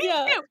 Oh,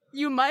 yeah.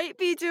 You might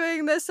be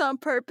doing this on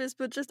purpose,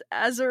 but just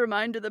as a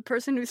reminder, the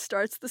person who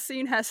starts the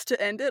scene has to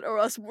end it, or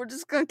else we're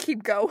just gonna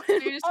keep going.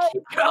 You just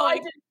keep No, I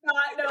going. did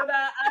not know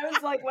that. I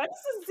was like, when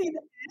does this scene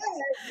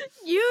end?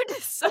 You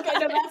decide. Okay,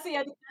 no, that's the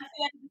end. That's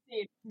the end of the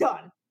scene.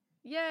 Done.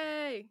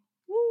 Yay.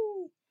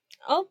 Woo.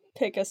 I'll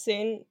pick a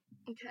scene.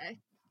 Okay.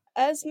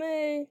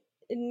 Esme,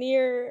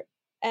 Nier,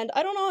 and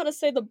I don't know how to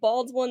say the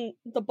bald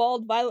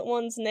violet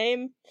one's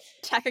name.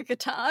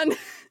 Takakatan.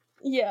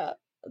 Yeah,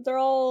 they're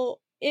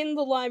all in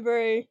the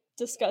library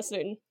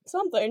discussing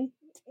something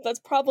that's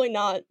probably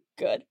not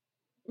good.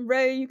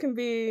 Ray, you can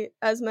be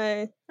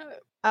Esme,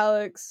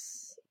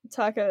 Alex,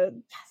 Taka,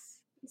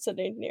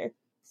 Sydney, Nier.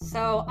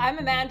 So I'm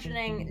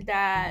imagining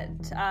that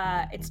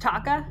it's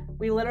Taka.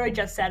 We literally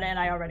just said it and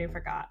I already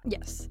forgot.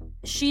 Yes.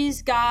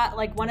 She's got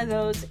like one of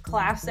those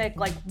classic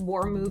like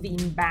war movie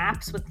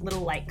maps with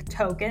little like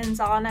tokens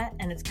on it,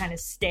 and it's kind of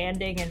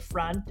standing in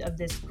front of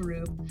this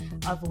group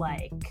of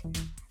like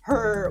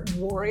her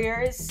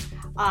warriors.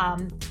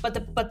 But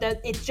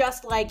it's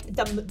just like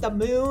the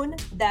moon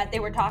that they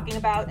were talking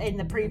about in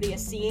the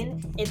previous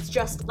scene. It's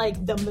just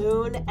like the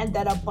moon and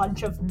then a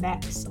bunch of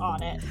mechs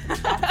on it.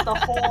 That's the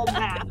whole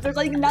map. There's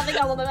like nothing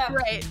else on the map,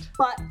 Right.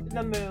 but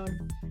the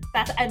moon.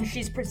 And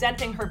she's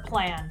presenting her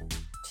plan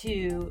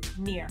to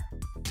Nier.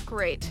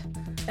 Great.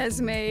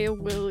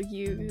 Esme will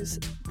use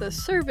the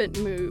servant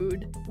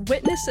mood,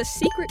 witness a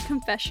secret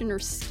confession or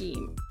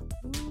scheme.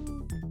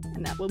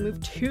 And that will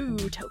move 2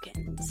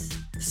 tokens.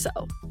 So,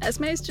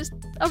 Esme is just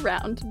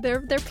around.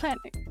 They're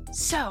planning.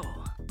 So,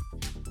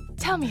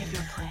 tell me of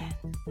your plan.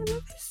 I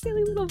love his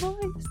silly little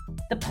voice.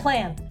 The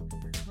plan,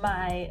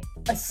 my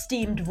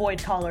esteemed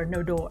void caller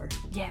Nodor,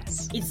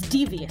 Yes. is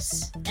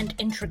devious and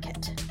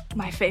intricate.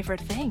 My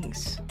favorite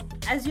things.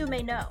 As you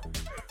may know,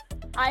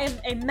 I am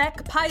a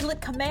mech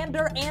pilot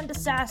commander and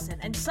assassin,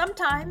 and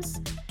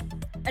sometimes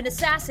an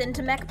assassin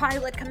to mech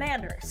pilot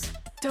commanders.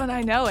 Don't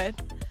I know it?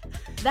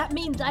 That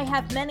means I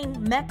have many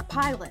mech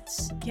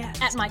pilots Yes.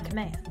 at my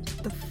command.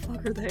 The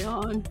fuck are they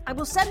on? I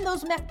will send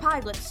those mech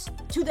pilots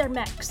to their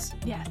mechs.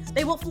 Yes.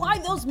 They will fly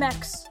those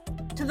mechs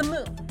to the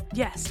moon.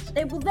 Yes.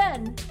 They will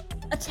then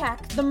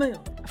attack the moon.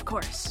 Of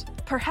course.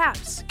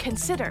 Perhaps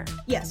consider,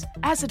 Yes,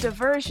 as a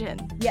diversion,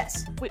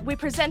 yes. we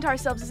present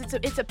ourselves as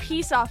it's a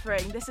peace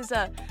offering. This is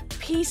a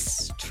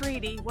peace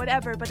treaty,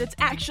 whatever, but it's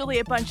actually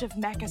a bunch of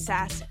mech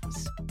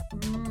assassins.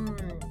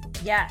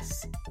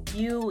 Yes.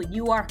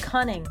 You are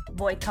cunning,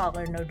 void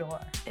caller Nodor.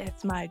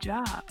 It's my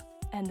job,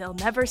 and they'll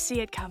never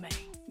see it coming.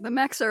 The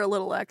mechs are a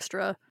little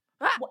extra.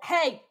 Ah!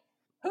 Hey,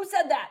 who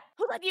said that?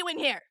 Who let you in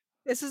here?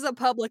 This is a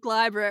public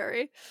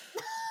library.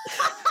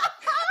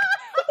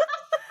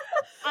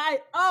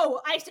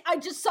 I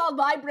just saw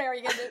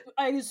library and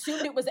I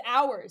assumed it was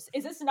ours.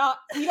 Is this not?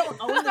 We don't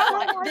own this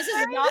library. This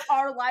is not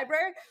our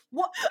library.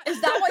 What is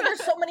that? Why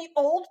there's so many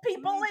old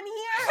people in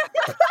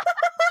here?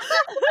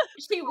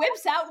 She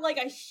whips out like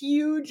a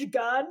huge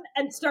gun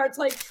and starts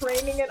like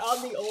training it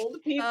on the old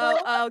people.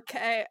 Oh,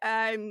 okay.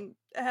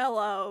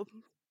 Hello.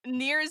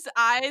 Nier's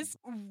eyes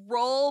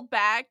roll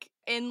back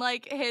in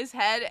like his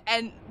head,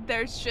 and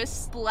there's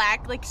just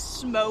black, like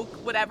smoke,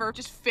 whatever,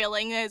 just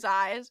filling his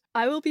eyes.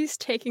 I will be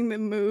taking the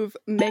move,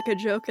 make a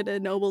joke at a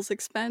noble's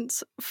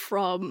expense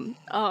from,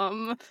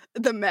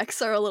 the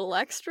mechs are a little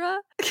extra.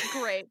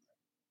 Great.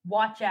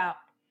 Watch out,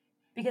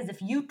 because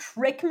if you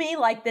trick me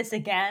like this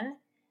again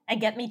and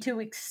get me to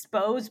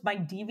expose my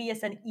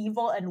devious and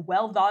evil and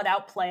well thought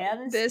out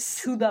plans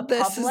to the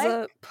this public, is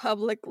a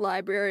public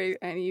library,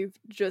 and you've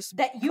just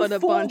that you put a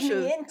fooled bunch me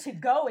of. into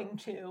going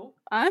to.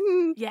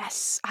 I'm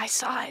Yes, I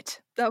saw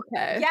it.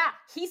 okay. Yeah,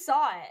 he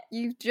saw it.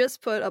 You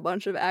just put a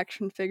bunch of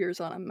action figures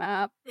on a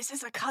map. This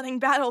is a cunning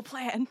battle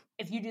plan.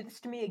 If you do this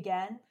to me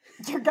again,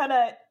 you're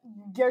gonna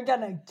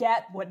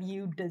get what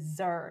you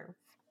deserve.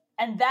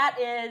 And that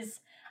is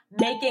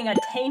making a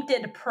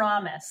tainted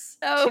promise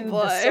Oh, to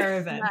boy. the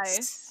servants.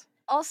 Nice.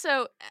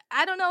 Also,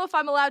 I don't know if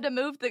I'm allowed to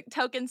move the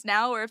tokens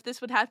now or if this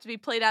would have to be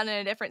played out in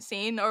a different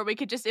scene, or we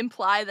could just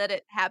imply that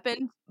it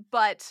happened.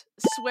 But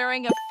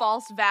swearing a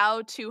false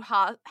vow to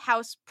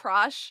House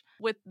Prosh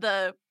with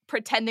the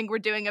pretending we're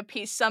doing a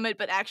peace summit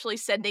but actually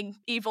sending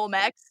evil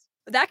mechs.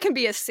 That can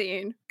be a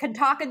scene. Can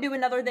Taka do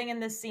another thing in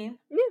this scene?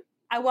 Yeah.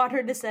 I want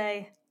her to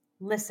say,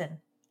 listen,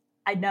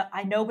 I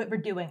know what we're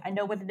doing. I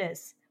know what it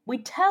is. We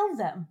tell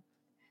them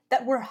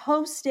that we're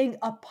hosting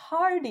a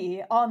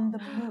party on the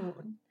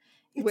moon.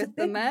 It's a With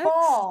the big mechs,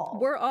 ball.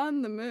 we're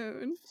on the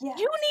moon. Yes.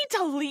 You need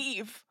to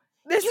leave.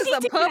 This You is need a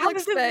to get out public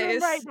of this room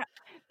space. right now.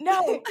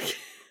 No.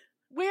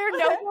 We're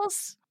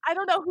nobles. I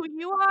don't know who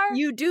you are.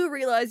 You do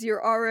realize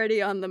you're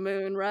already on the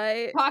moon,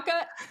 right?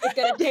 Taka is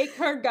gonna take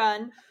her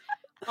gun,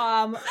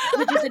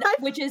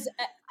 which is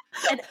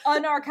an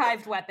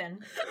unarchived weapon,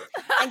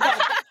 and go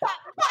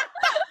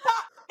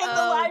in the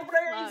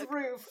library's fuck.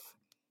 roof,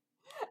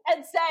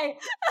 and say,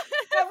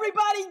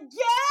 "Everybody,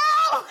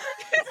 get out!"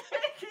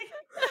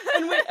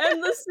 And we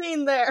end the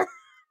scene there.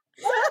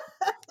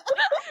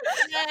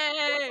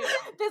 Yay.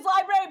 This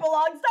library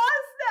belongs to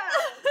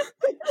us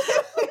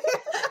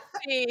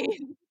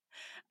now.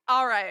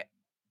 All right.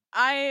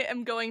 I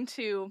am going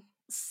to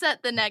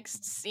set the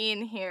next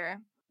scene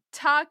here.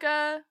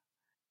 Taka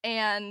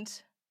and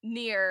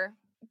Nier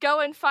go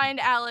and find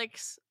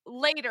Alex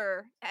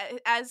later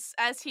as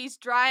he's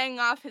drying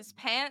off his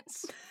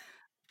pants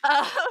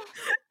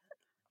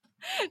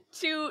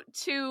to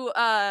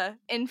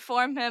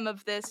inform him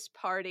of this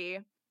party.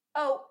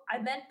 Oh, I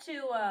meant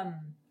to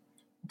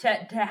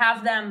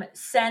have them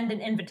send an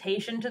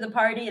invitation to the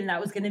party, and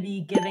that was going to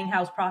be giving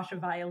House Prosh a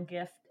vile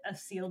gift, a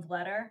sealed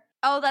letter.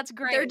 Oh, that's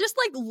great. They're just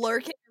like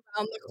lurking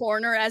around the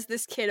corner as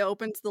this kid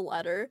opens the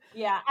letter.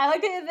 Yeah, I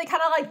like it. They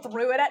kind of like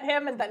threw it at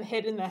him and then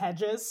hid in the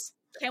hedges.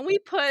 Can we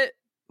put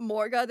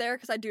Morga there?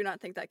 Because I do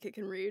not think that kid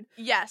can read.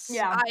 Yes,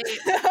 Yeah. I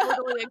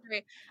totally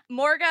agree.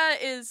 Morga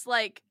is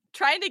like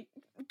trying to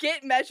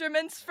get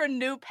measurements for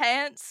new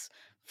pants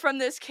from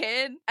this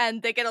kid,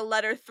 and they get a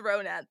letter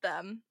thrown at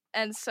them.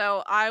 And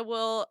so I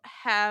will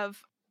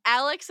have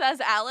Alex as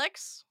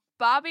Alex,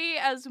 Bobby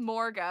as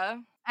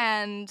Morga,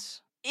 and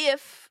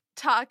if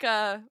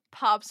Taka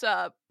pops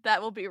up,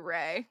 that will be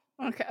Ray.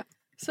 Okay.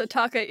 So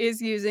Taka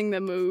is using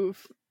the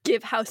move,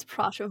 give House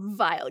Prosh a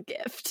vile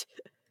gift.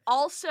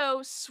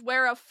 Also,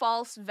 swear a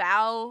false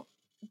vow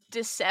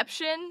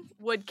deception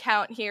would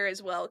count here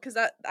as well, because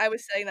I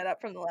was setting that up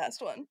from the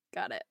last one.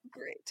 Got it.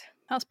 Great.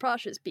 House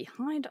Prosh is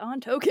behind on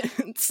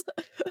tokens.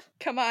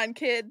 Come on,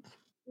 kid.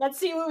 Let's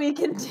see what we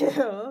can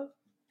do.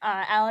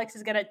 Alex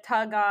is gonna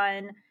tug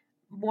on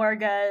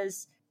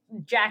Morga's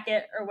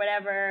jacket or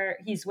whatever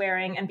he's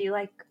wearing and be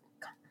like,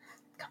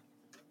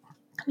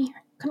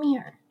 come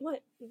here.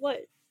 What?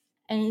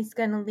 And he's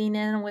gonna lean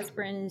in and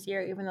whisper in his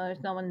ear, even though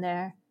there's no one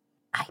there.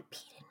 I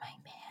peed in my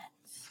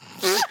pants.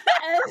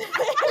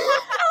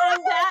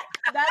 and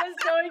that is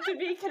going to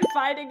be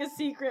confiding a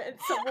secret in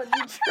someone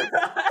you trust.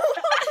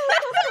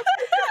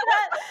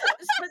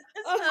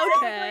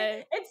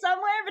 Okay. It's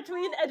somewhere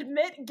between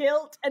admit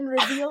guilt and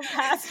reveal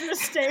past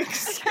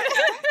mistakes.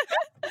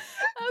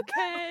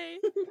 Okay.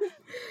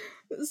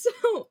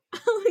 So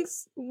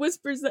Alex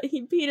whispers that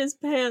he peed his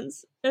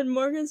pants, and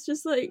Morgan's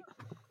just like,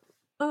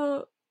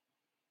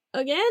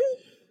 again?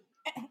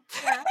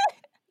 Yeah.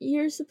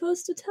 You're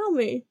supposed to tell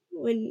me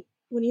when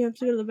you have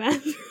to go to the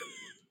bathroom.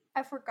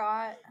 I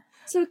forgot.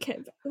 It's okay.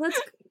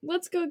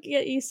 Let's go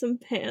get you some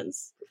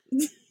pants.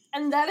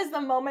 And that is the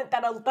moment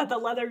that the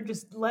letter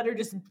just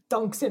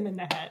dunks him in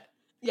the head.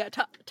 Yeah,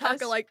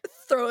 Taka like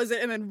throws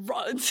it and then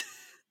runs.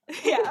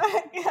 Yeah.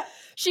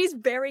 She's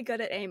very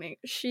good at aiming.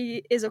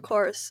 She is, of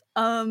course,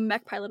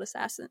 mech pilot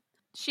assassin.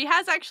 She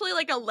has actually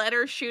like a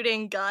letter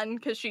shooting gun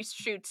because she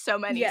shoots so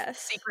many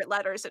secret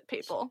letters at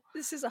people.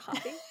 This is a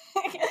hobby.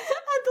 And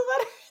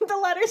the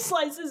letter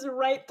slices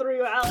right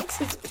through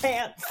Alex's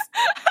pants.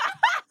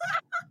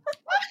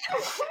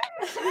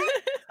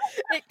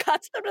 It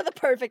cuts them to the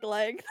perfect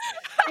length.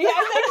 Yeah,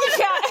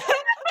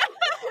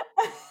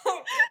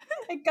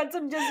 it cuts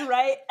him just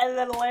right and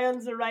then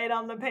lands right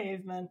on the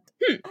pavement.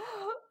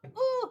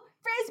 Ooh,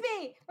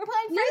 frisbee! We're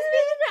playing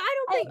frisbee. No, I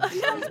don't think.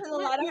 He goes to the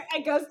letter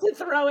and goes to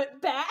throw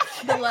it back.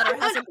 The letter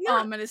has an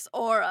ominous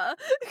aura.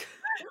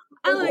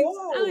 Alex,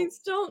 Whoa. Alex,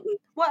 don't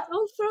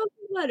throw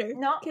the letter.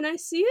 No. Can I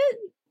see it?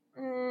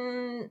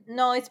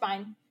 No, it's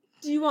fine.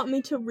 Do you want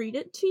me to read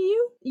it to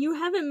you? You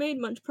haven't made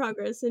much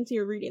progress into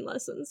your reading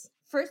lessons.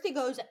 First he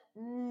goes,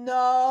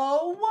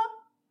 no.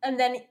 And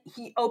then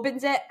he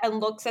opens it and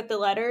looks at the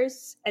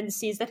letters and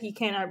sees that he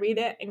cannot read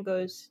it and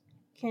goes,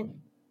 Can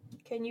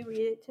you read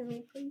it to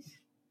me, please?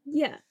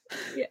 Yeah.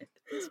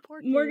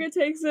 Morgan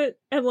takes it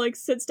and like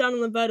sits down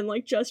on the bed and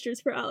like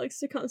gestures for Alex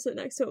to come sit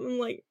next to him and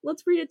like,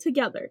 let's read it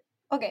together.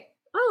 Okay.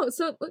 Oh,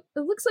 so it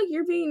looks like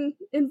you're being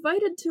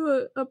invited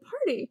to a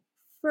party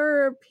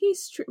for a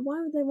peace treaty.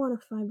 Why would they want a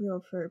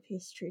 5-year-old for a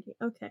peace treaty?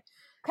 Okay.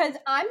 Because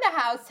I'm the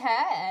house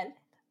head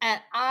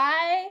and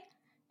I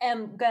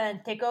am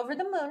gonna take over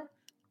the moon.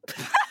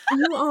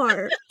 You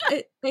are.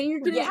 And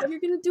you're gonna Yeah.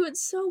 you're gonna do it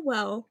so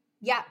well.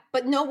 Yeah,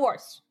 but no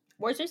wars.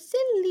 Wars are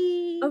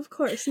silly. Of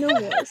course, no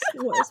wars.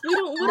 What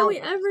do we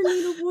ever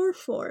need a war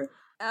for?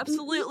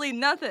 Absolutely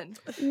nothing.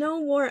 No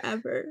war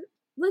ever.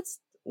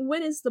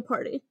 When is the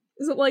party?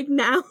 Is it like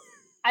now?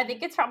 I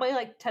think it's probably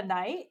like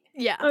tonight.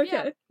 Yeah.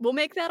 Okay. We'll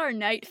make that our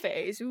night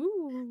phase.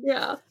 Ooh.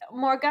 Yeah.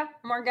 Morga,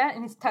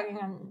 and he's tugging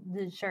on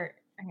the shirt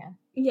again.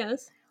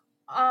 Yes.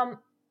 I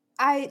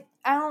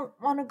don't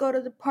want to go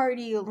to the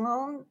party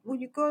alone. Will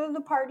you go to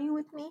the party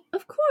with me?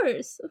 Of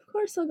course. Of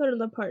course I'll go to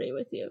the party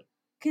with you.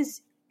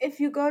 Because if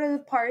you go to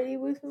the party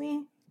with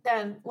me,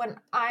 then when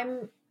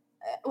I'm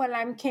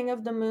king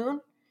of the moon,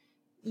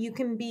 you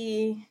can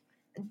be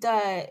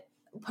the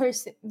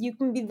person. You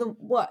can be the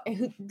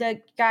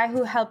guy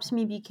who helps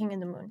me be king of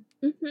the moon.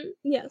 Mm-hmm.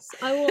 Yes,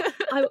 I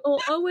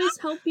will always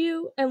help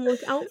you and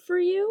look out for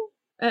you.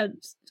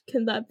 And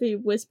can that be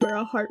whisper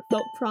a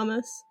heartfelt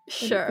promise?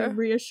 Sure. And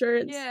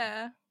reassurance.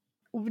 Yeah.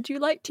 Would you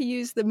like to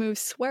use the move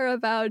swear a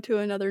vow to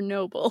another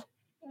noble?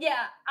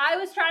 Yeah, I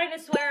was trying to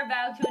swear a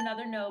vow to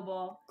another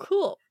noble.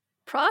 Cool.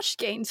 Prosh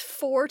gains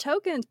 4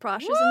 tokens.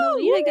 Prosh is in the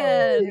lead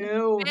again.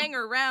 Hang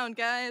around,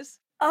 guys.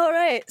 All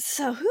right,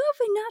 so who have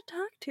we not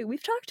talked to?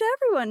 We've talked to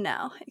everyone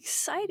now.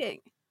 Exciting.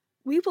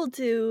 We will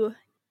do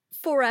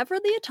Forever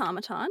the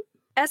Automaton,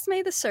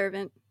 Esme the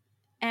Servant,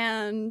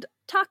 and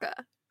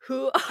Taka,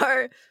 who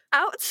are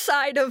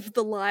outside of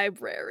the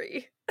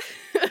library.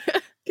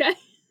 Okay.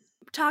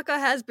 Taka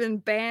has been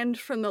banned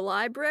from the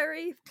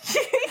library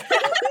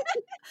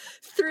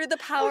through the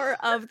power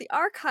of the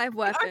archive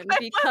weapon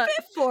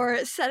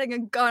for setting a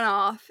gun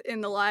off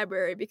in the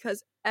library,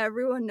 because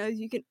everyone knows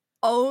you can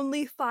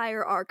only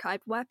fire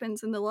archived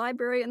weapons in the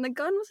library, and the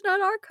gun was not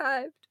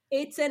archived.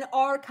 It's an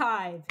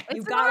archive. It's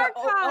You an got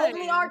archive.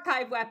 only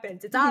archive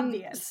weapons. It's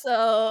obvious.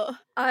 So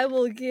I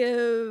will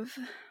give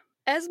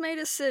Esme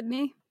to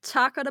Sydney,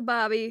 Taka to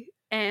Bobby,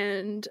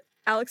 and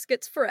Alex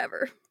gets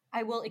forever.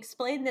 I will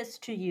explain this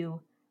to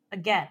you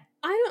again.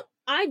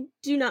 I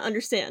do not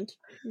understand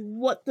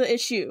what the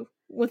issue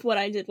with what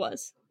I did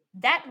was.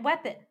 That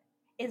weapon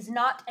is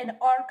not an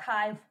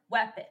archive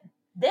weapon.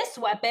 This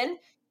weapon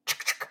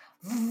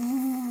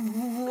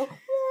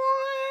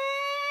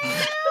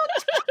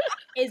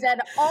is an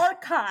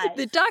archive.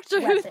 The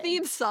Doctor Who weapon.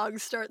 theme song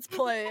starts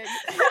playing.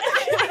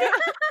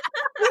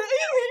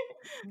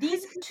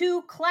 These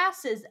two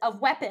classes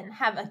of weapon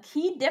have a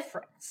key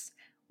difference.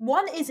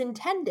 One is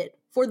intended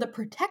for the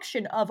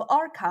protection of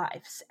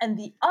archives, and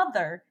the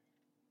other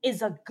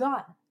is a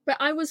gun. But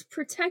I was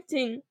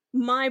protecting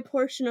my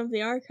portion of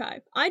the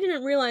archive. I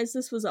didn't realize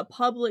this was a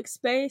public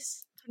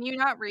space. Can you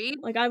not read?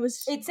 Like, I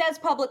was... It says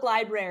public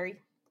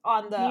library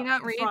on the Can you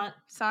not read front.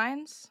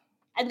 signs?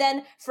 And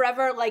then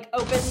Forever, like,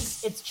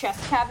 opens its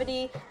chest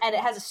cavity, and it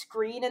has a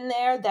screen in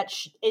there that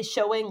is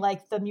showing,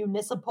 like, the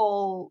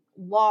municipal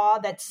law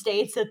that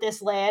states that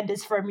this land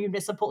is for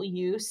municipal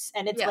use,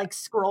 and it's, like,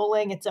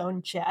 scrolling its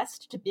own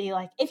chest to be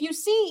like, if you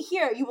see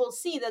here, you will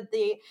see that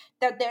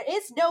there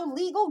is no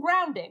legal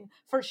grounding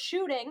for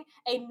shooting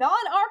a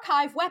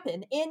non-archive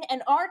weapon in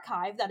an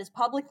archive that is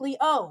publicly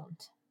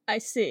owned. I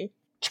see.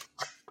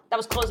 That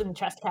was closing the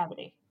chest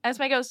cavity.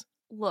 Esme goes,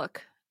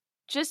 look,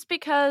 just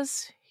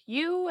because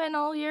you and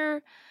all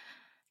your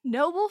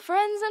noble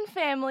friends and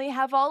family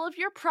have all of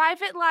your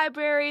private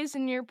libraries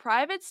and your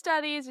private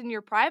studies and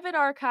your private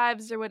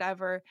archives or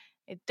whatever,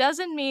 it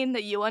doesn't mean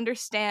that you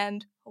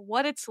understand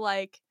what it's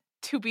like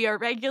to be a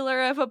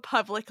regular of a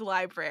public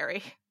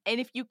library. And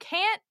if you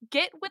can't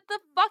get with the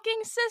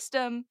fucking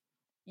system,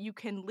 you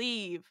can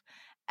leave.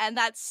 And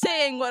that's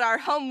saying what our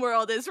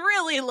homeworld is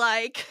really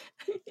like.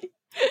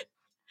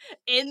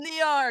 In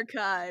the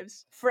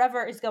archives.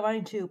 Forever is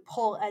going to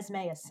pull Esme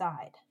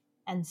aside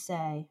and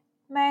say,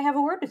 may I have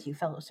a word with you,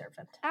 fellow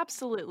servant?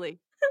 Absolutely. And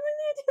then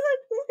they do that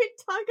weird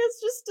Taka's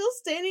just still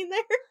standing there.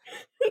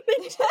 And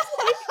they just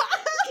like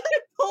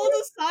get pulled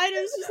aside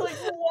and just like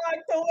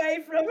walked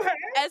away from her.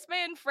 Esme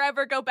and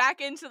Forever go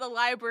back into the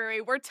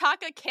library where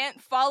Taka can't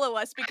follow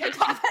us because she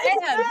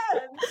can.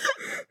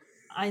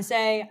 I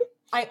say,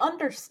 I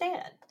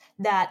understand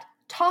that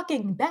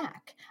talking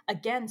back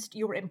against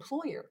your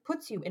employer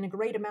puts you in a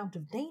great amount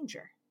of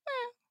danger.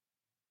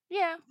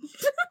 Yeah.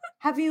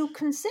 Have you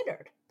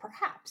considered,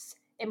 perhaps,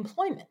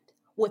 employment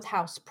with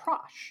House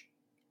Prosh?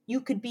 You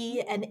could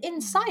be an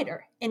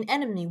insider in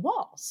enemy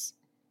walls.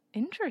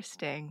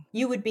 Interesting.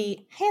 You would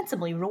be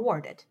handsomely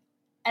rewarded.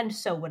 And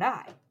so would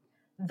I.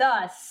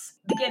 Thus,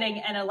 beginning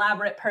an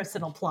elaborate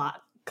personal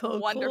plot.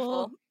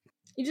 Wonderful.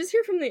 You just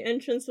hear from the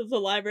entrance of the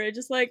library,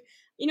 just like,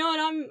 you know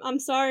what, I'm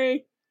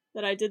sorry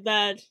that I did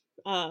that.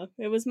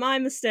 It was my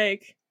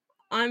mistake.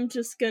 I'm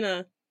just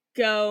gonna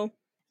go.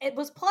 It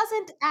was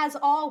pleasant, as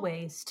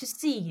always, to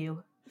see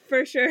you.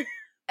 For sure.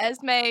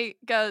 Esme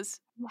goes,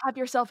 have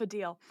yourself a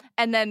deal.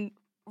 And then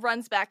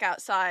runs back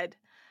outside.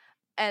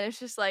 And it's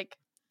just like,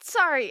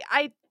 sorry,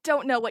 I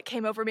don't know what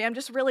came over me. I'm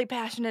just really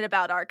passionate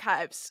about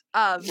archives.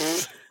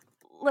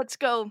 Let's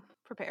go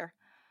prepare.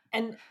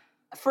 And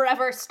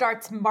Forever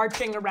starts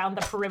marching around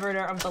the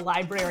perimeter of the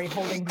library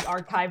holding the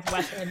archive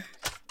weapon.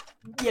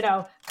 You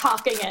know,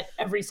 cocking it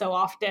every so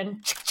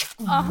often.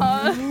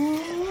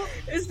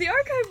 Is the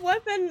archive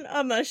weapon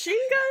a machine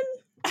gun?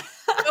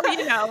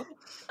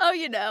 Oh,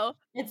 you know.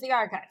 It's the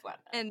archive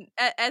weapon. And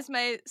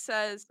Esme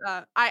says,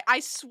 I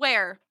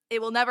swear it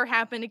will never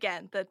happen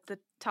again. The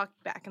talk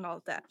back and all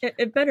of that.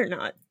 It better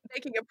not.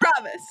 Making a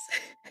promise.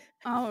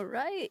 All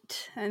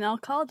right. And I'll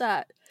call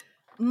that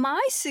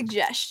my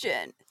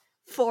suggestion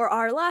for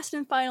our last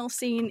and final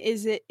scene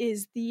is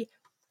the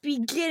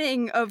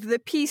beginning of the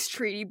peace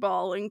treaty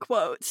ball, in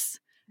quotes.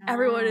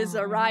 Everyone is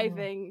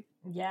arriving.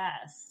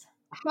 Yes.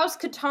 House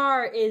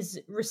Qatar is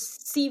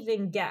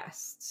receiving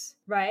guests,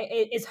 right?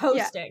 It is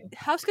hosting. Yeah.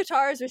 House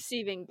Qatar is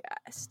receiving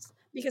guests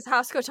because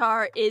House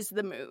Qatar is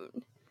the moon.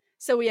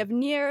 So we have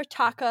Nir,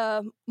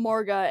 Taka,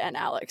 Morga, and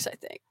Alex, I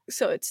think.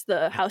 So it's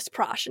the House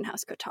Prosh and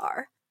House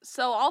Qatar.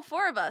 So all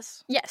four of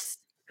us. Yes.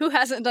 Who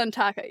hasn't done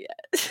Taka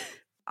yet?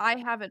 I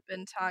haven't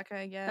been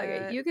Taka yet.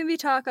 Okay, you can be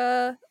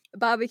Taka,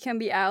 Bobby can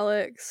be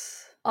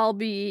Alex, I'll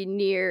be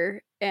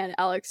Nir, and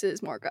Alex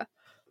is Morga.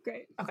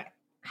 Great. Okay.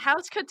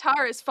 House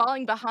Qatar is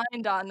falling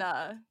behind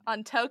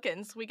on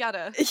tokens. We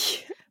gotta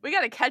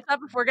catch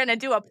up if we're gonna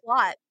do a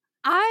plot.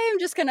 I'm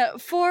just gonna,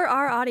 for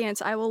our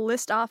audience, I will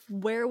list off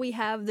where we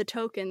have the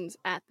tokens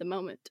at the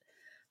moment.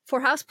 For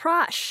House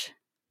Prosh,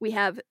 we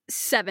have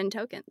 7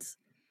 tokens.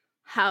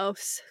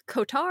 House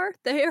Kotar,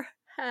 they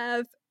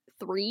have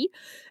 3,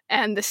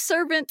 and the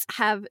servants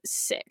have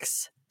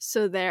 6.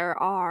 So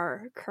there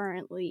are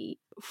currently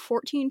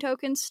 14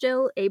 tokens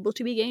still able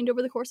to be gained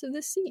over the course of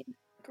this scene.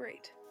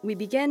 Great. we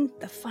begin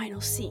the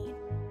final scene.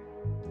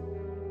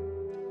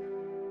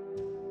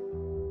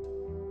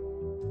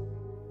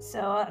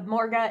 So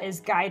Morga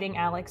is guiding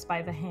Alex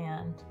by the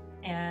hand,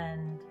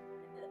 and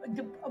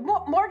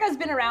Morga's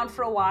been around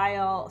for a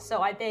while,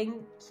 so I think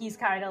he's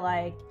kind of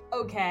like,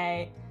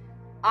 okay,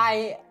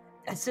 I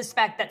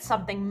suspect that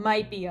something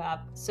might be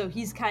up, so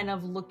he's kind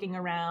of looking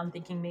around,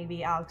 thinking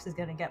maybe Alex is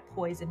gonna get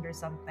poisoned or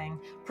something,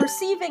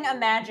 perceiving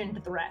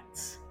imagined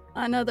threats.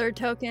 Another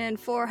token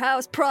for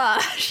House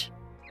Prosh.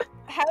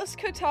 House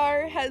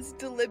Qatar has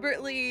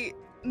deliberately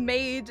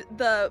made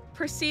the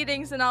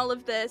proceedings and all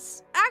of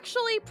this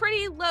actually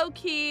pretty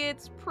low-key.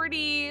 It's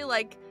pretty,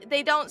 like,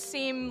 they don't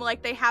seem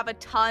like they have a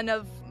ton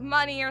of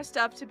money or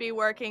stuff to be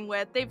working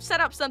with. They've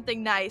set up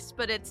something nice,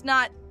 but it's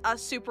not a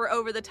super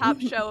over-the-top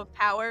show of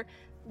power.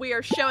 We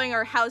are showing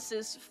our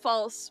house's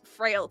false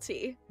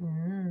frailty.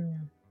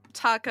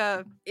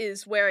 Taka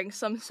is wearing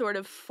some sort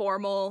of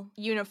formal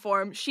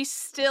uniform. She's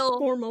still...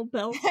 Formal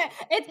belt.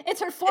 It's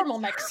her formal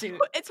mech suit.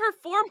 It's her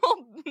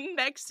formal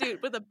mech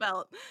suit with a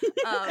belt.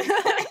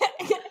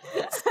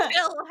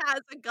 Still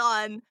has a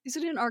gun. Is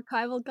it an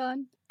archival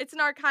gun? It's an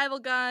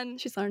archival gun.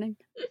 She's learning.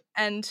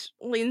 And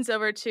leans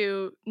over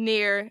to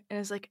Near and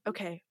is like,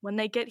 okay, when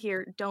they get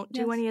here, don't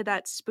do any of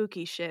that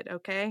spooky shit,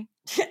 okay?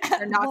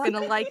 They're not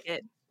gonna like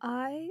it.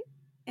 I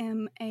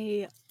am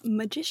a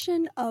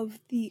magician of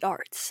the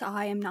arts.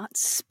 I am not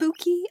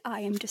spooky.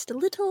 I am just a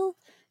little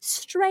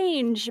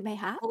strange,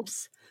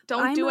 mayhaps.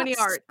 Don't do any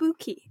art.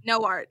 Spooky. No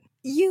art.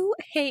 You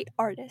hate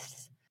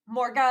artists.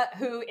 Morga,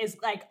 who is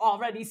like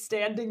already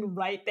standing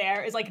right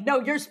there, is like,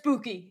 no, you're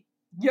spooky.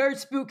 You're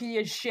spooky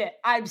as shit.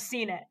 I've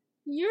seen it.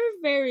 You're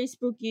very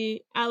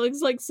spooky,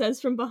 Alex says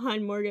from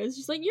behind Morgan. It's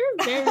just like,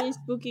 you're very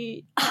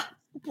spooky.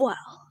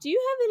 Well, do you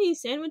have any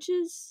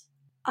sandwiches?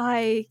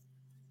 I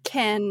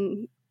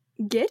can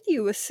get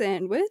you a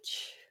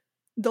sandwich.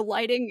 The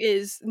lighting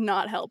is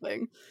not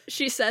helping.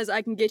 She says,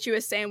 I can get you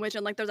a sandwich,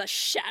 and there's a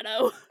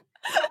shadow.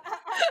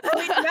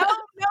 Wait,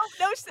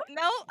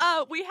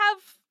 no. We have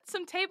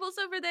some tables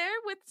over there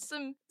with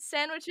some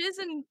sandwiches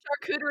and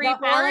charcuterie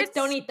boards. Alex,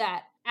 don't eat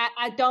that.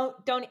 I don't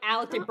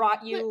Alex, I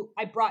brought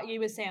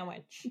you a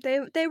sandwich.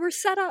 They were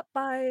set up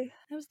by,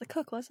 it was the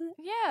cook, wasn't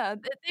it? Yeah,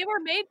 they were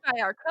made by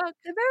our cook.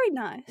 They're very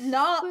nice.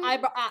 No,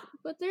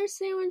 but their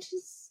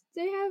sandwiches,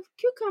 they have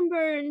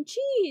cucumber and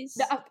cheese.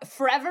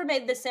 Forever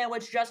made this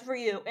sandwich just for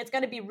you. It's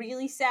gonna be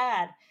really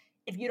sad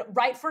if you don't.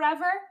 Right,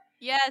 Forever?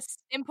 Yes,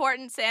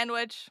 important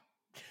sandwich.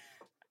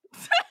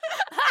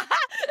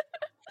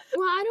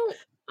 Well,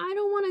 I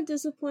don't want to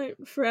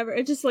disappoint Forever.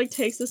 It just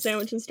takes the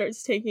sandwich and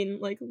starts taking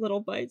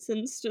little bites, and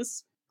it's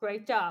just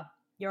great job.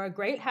 You're a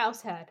great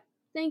house head.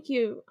 Thank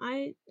you.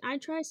 I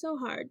try so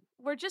hard.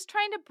 We're just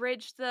trying to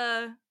bridge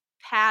the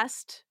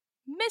past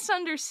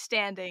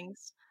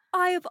misunderstandings.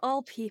 I of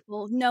all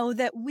people know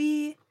that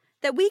we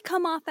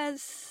come off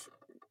as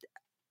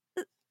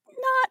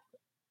not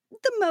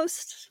the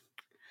most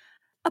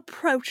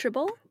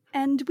approachable,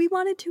 and we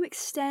wanted to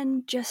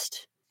extend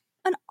just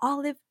an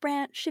olive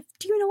branch.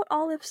 Do you know what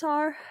olives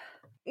are?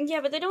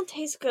 Yeah, but they don't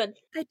taste good.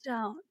 They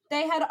don't.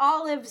 They had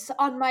olives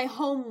on my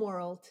home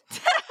world.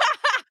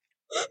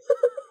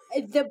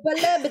 They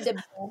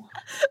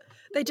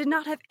did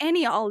not have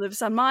any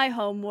olives on my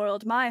home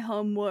world. My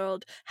home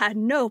world had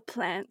no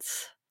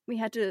plants. We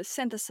had to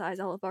synthesize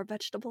all of our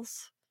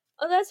vegetables.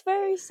 Oh, that's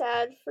very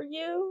sad for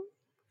you.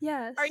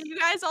 Yes. Are you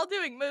guys all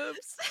doing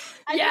moves?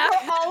 I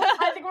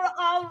think we're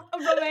all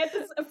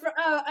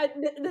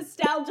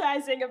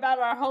nostalgizing about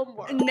our home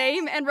world.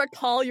 Name and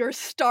recall your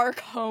Stark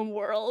home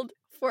world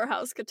for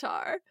House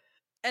Qatar.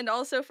 And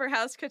also for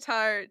House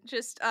Qatar,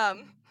 just,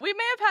 we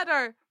may have had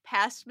our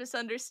past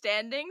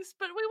misunderstandings,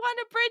 but we want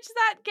to bridge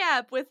that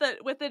gap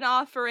with an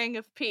offering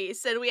of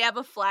peace. And we have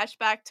a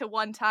flashback to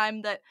one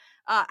time that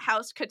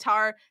House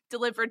Qatar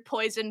delivered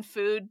poisoned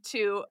food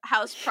to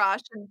House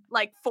Prosh and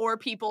 4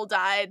 people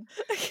died.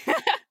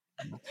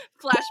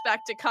 Flashback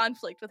to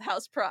conflict with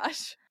House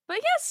Prosh. But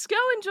yes, go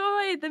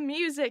enjoy the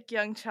music,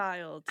 young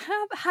child.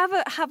 Have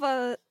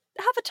a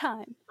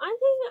time. I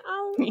think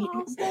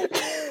I'll stay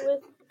here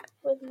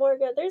with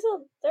Morgan. There's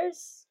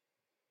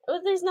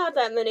not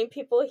that many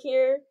people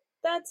here.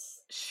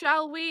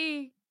 Shall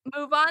we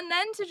move on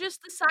then to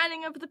just the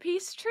signing of the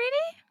peace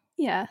treaty?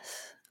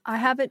 Yes. I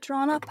have it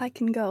drawn up. I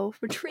can go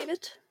retrieve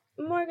it.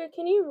 Morgan,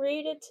 can you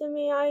read it to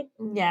me?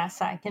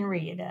 Yes, I can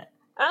read it.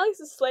 Alex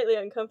is slightly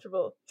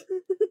uncomfortable.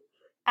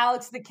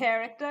 Alex the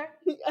character?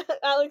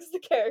 Alex the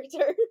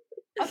character.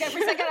 Okay, for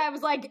a second I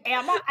was like, do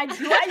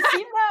I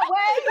seem that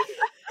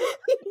way?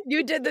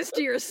 You did this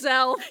to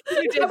yourself.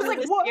 You did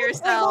this to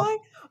yourself.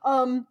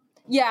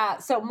 Yeah,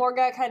 so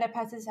Morga kind of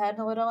pats his head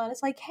a little and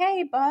it's like,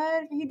 hey, bud,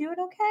 are you doing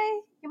okay?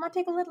 You want to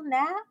take a little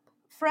nap?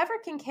 Forever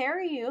can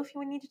carry you if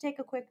you need to take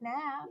a quick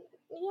nap.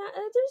 Yeah,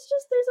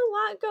 there's a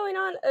lot going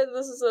on.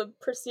 This is a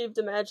perceived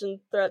imagined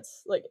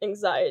threats,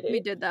 anxiety. We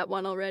did that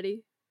one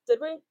already. Did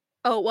we?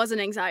 Oh, it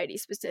wasn't anxiety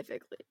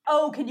specifically.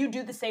 Oh, can you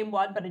do the same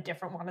one but a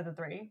different one of the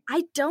 3?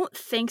 I don't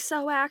think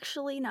so,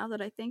 actually, now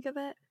that I think of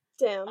it.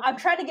 Damn. I'm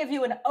trying to give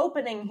you an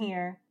opening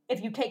here.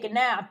 If you take a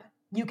nap,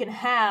 you can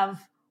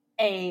have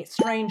a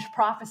strange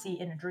prophecy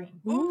in a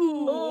dream.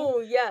 Ooh, Oh,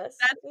 yes.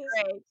 that's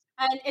great.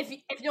 And if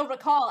you'll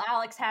recall,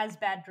 Alex has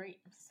bad dreams.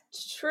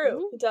 It's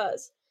true. He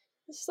does.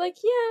 It's just like,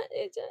 yeah,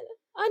 a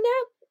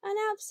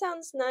nap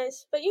sounds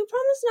nice, but you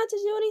promise not to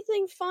do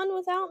anything fun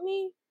without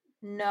me?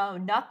 No,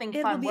 nothing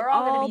It'll fun. be We're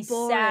all gonna all be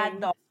boring. sad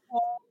the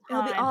whole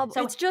It'll be time. all.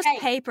 So, It's just hey,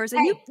 papers,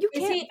 and you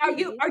is can't. he?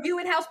 Are you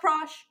in House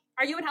Prosh?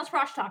 Are you in House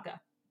Prosh, Taka?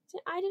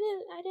 I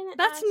didn't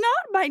That's ask.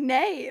 not my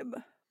name.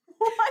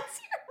 What's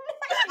your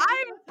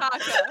name? I'm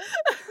Taka.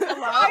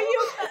 Hello? Are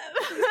you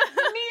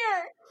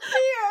near?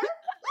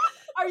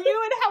 Are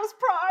you in House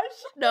Prosh?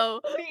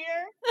 No.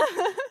 Near.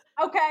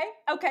 Okay.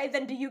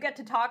 Then do you get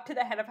to talk to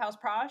the head of House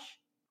Prosh?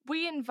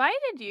 We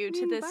invited you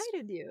to this.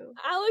 you.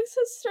 Alex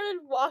has started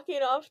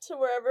walking off to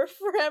wherever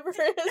Forever is.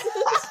 And it's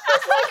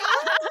just like,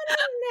 I want a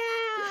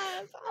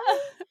nap. I'm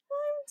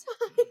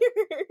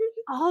tired.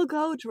 I'll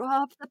go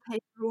drop the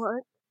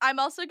paperwork. I'm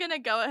also going to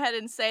go ahead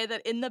and say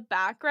that in the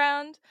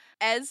background,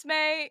 Esme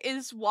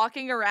is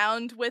walking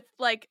around with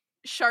like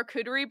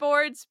charcuterie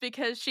boards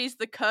because she's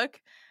the cook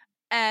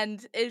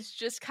and is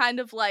just kind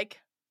of like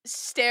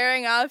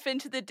staring off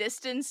into the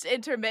distance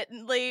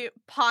intermittently,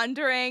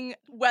 pondering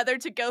whether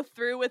to go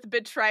through with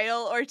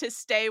betrayal or to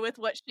stay with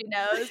what she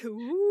knows,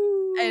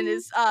 and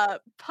is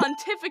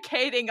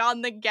pontificating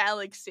on the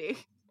galaxy.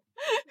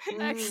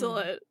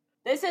 Excellent.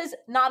 This is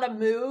not a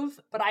move,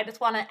 but I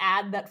just want to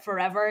add that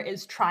Forever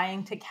is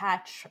trying to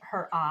catch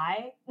her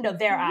eye. No,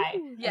 their eye.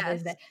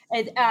 Yes.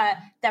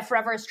 That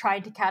Forever is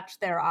trying to catch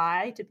their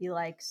eye to be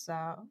like,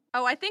 so.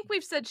 Oh, I think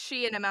we've said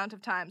she an amount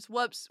of times.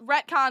 Whoops.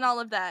 Retcon all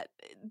of that.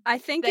 I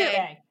think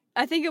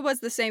it was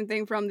the same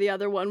thing from the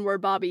other one where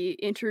Bobby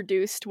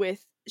introduced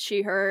with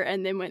she, her,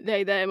 and then went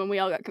they, them, and we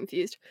all got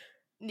confused.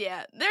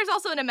 Yeah, there's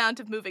also an amount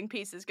of moving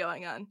pieces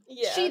going on.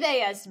 Yeah. She,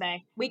 they,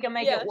 Esme. We can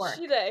make it work.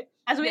 She, they.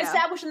 As we Yeah.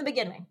 established in the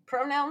beginning,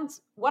 pronouns,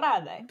 what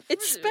are they?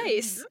 It's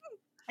space.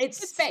 It's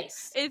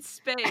space. It's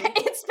space.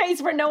 It's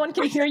space where no one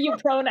can hear you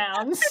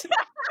pronouns. It's space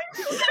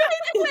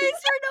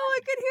where no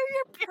one can hear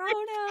your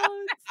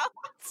pronouns.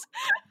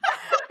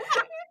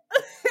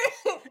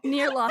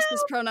 Near lost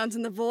his pronouns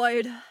in the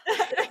void.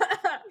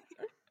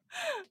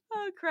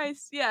 Oh,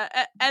 Christ. Yeah,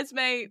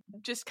 Esme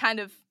just kind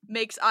of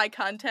makes eye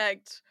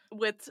contact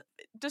with...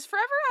 Does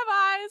Forever have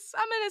eyes?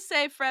 I'm going to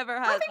say Forever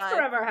has I think eyes.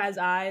 Forever has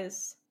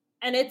eyes.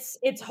 And it's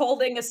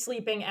holding a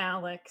sleeping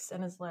Alex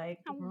and is like...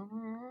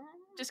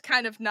 Just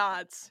kind of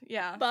nods.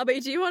 Yeah. Bobby,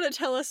 do you want to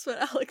tell us what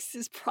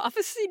Alex's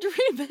prophecy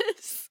dream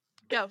is?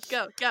 Go.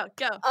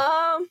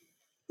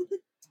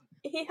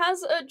 He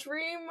has a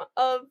dream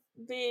of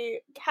the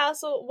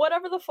castle,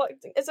 whatever the fuck.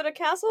 Is it a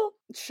castle?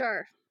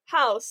 Sure.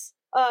 House.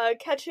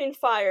 Catching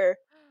fire.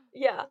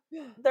 Yeah.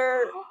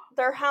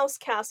 Their house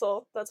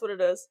castle. That's what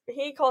it is.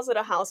 He calls it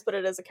a house, but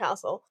it is a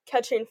castle.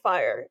 Catching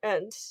fire.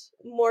 And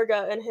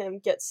Morga and him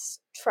gets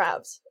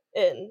trapped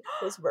in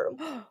his room.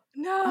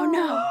 No. Oh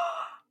no.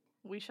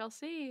 We shall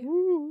see.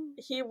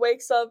 He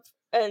wakes up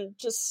and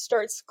just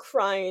starts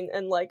crying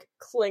and like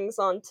clings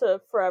onto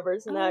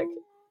Forever's neck.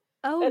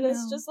 Oh And no.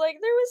 it's just like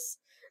there was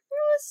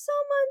so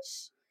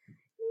much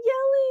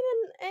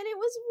yelling and it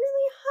was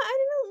really hot. I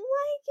didn't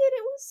like it.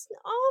 It was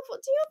awful.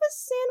 Do you have a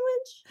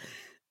sandwich?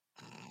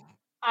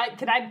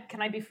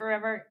 Can I be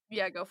Forever?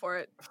 Yeah, go for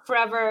it.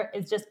 Forever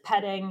is just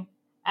petting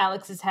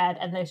Alex's head,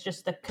 and there's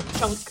just the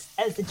chunk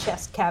as the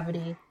chest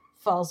cavity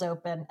falls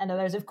open. And then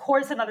there's, of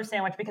course, another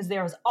sandwich because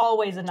there was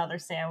always another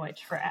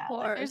sandwich for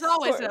Alex. There's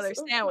always Of course, another of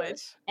sandwich.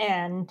 course.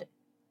 And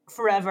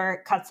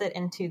Forever cuts it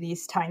into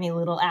these tiny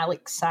little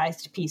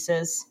Alex-sized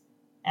pieces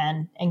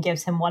and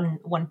gives him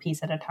one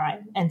piece at a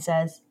time and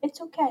says,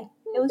 "It's okay.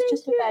 It was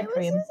just a bad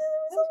dream. It was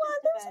a lot.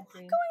 There was a lot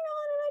going on, and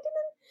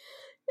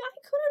I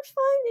couldn't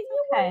find it. You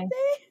Okay. weren't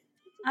there."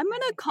 I'm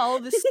gonna call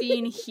the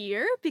scene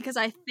here because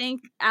I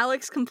think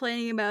Alex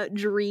complaining about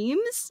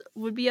dreams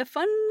would be a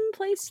fun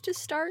place to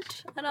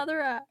start another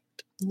act.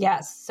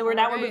 Yes. So we're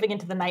Alright. moving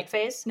into the night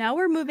phase. Now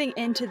we're moving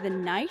into the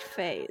night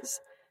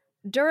phase.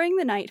 During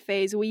the night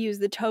phase, we use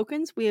the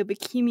tokens we have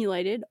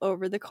accumulated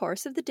over the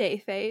course of the day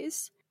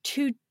phase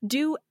to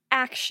do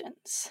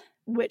actions,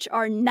 which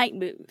are night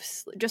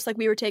moves. Just like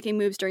we were taking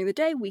moves during the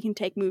day, we can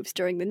take moves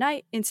during the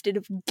night. Instead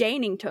of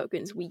gaining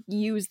tokens, we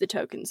use the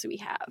tokens we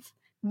have.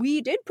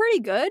 We did pretty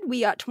good.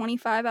 We got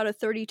 25 out of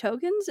 30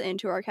 tokens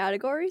into our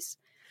categories.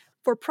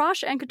 For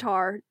Prosh and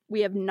Qatar,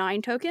 we have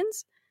 9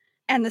 tokens,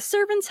 and the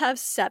servants have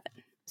 7.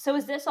 So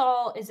is this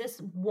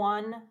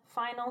one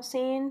final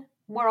scene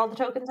where all the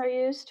tokens are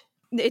used?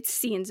 It's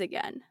scenes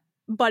again,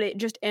 but it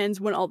just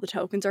ends when all the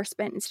tokens are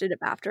spent instead of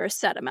after a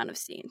set amount of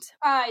scenes.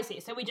 I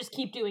see. So we just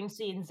keep doing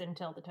scenes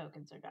until the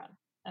tokens are done.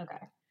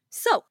 Okay.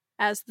 So,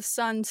 as the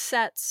sun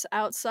sets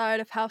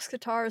outside of House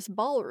Qatar's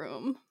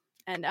ballroom,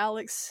 and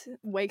Alex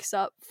wakes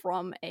up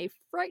from a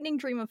frightening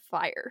dream of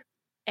fire,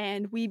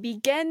 and we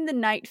begin the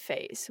night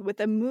phase with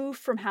a move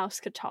from House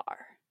Qatar.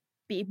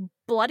 Be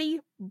bloody,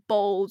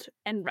 bold,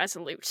 and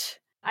resolute.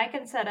 I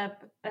can set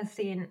up a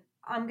scene.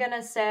 I'm going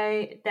to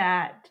say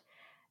that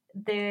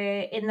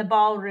in the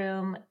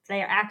ballroom,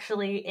 there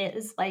actually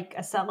is like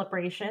a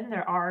celebration.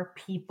 There are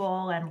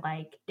people and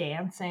like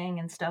dancing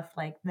and stuff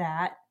like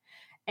that.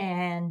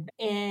 And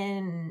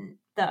in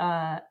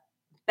the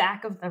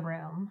back of the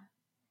room,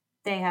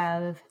 they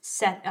have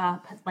set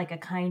up like a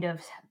kind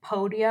of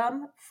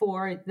podium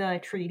for the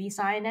treaty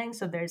signing.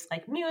 So there's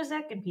like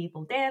music and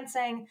people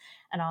dancing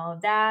and all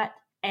of that.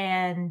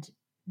 And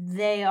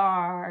they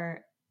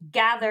are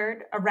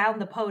gathered around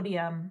the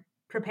podium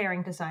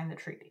preparing to sign the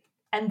treaty.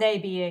 And they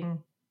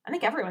being, I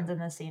think everyone's in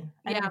this scene.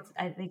 I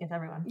think it's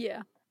everyone. Yeah.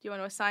 Do you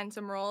want to assign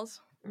some roles?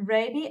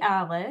 Ray be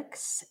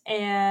Alex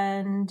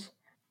and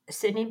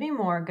Sydney be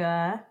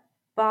Morga,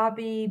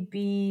 Bobby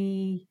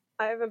be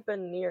I haven't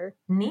been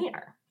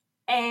near.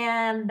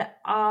 And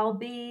I'll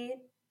be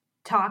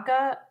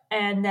Taka,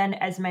 and then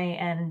Esme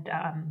and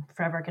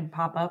Forever can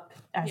pop up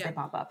as they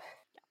pop up.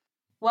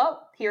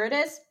 Well, here it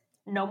is.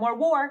 No more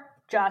war.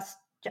 Just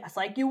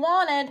like you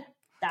wanted.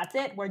 That's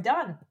it. We're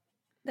done.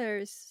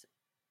 There's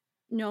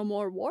no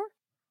more war?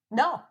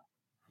 No.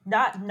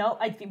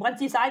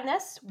 Once you sign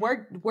this,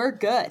 we're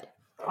good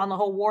on the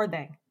whole war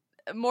thing.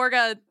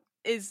 Morga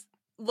is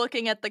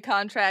looking at the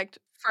contract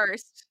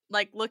first,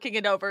 like looking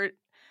it over,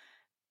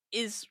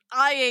 is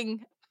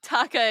eyeing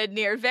Taka and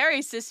Nier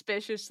very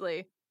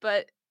suspiciously,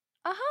 but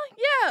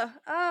yeah.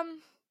 You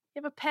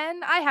have a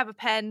pen? I have a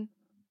pen.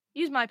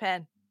 Use my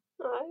pen.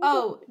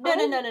 Oh,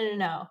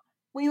 no.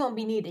 We won't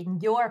be needing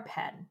your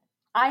pen.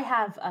 I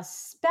have a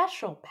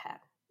special pen.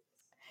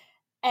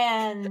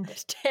 And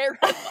It's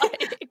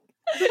terrifying.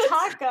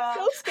 Taka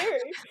So scary.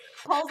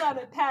 pulls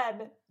out a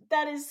pen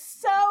that is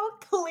so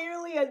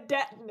clearly a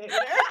detonator.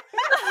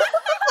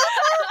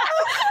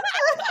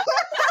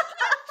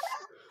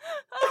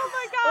 Oh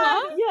my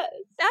god. Yes.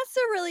 That's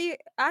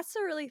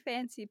a really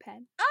fancy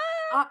pen.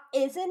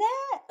 Isn't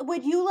it?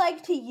 Would you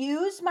like to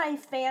use my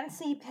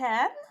fancy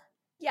pen?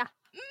 Yeah.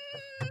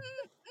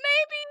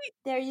 Maybe.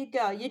 There you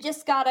go. You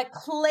just gotta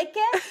click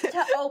it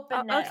to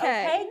open it.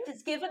 Okay.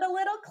 Just give it a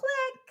little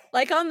click.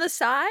 Like on the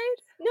side?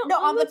 No,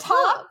 on the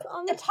top.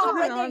 On The top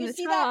right there. on You the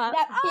see top.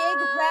 that big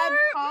red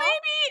top?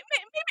 Maybe.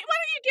 Why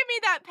don't you give me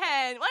that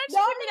pen? Why don't No,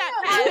 you give me that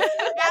pen?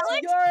 That's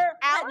Alex? your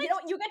Alex?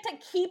 you get to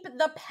keep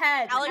the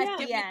pen Alex, at give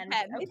the me the end.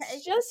 pen. Okay?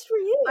 It's just for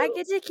you. I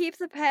get to keep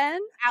the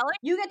pen? Alex,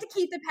 You get to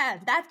keep the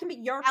pen. That can be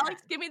your pen.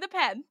 give me the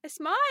pen. It's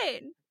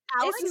mine.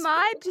 Alex, It's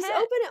my pen. Just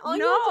open it. All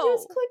you have to do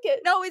is click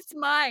it. No, it's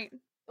mine.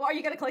 Well, are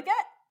you gonna click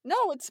it?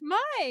 No, it's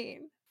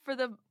mine. for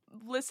the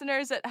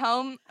listeners at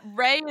home,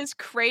 Ray is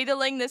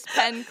cradling this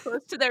pen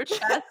close to their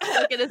chest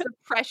like it is a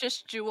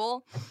precious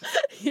jewel.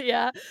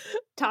 Yeah.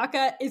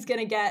 Taka is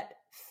gonna get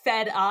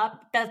fed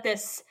up that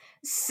this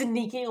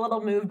sneaky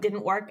little move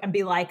didn't work and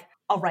be like,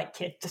 all right,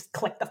 kid, just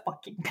click the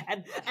fucking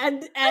pen.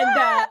 And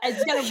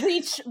is gonna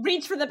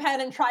reach for the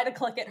pen and try to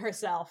click it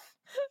herself.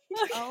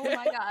 Oh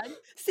my god.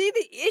 See,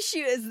 the issue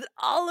is that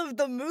all of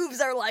the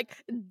moves are like,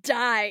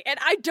 die, and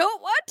I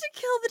don't want to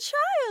kill the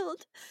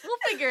child. We'll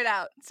figure it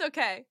out. It's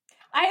okay.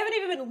 I haven't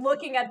even been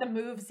looking at the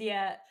moves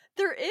yet.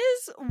 There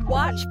is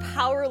watch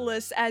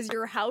powerless as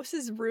your house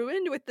is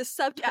ruined with the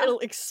subtitle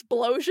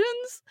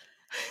explosions.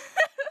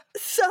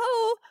 So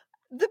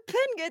the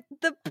pen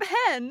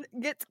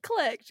gets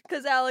clicked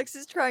because Alex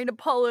is trying to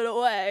pull it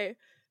away.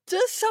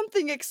 Does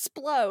something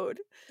explode?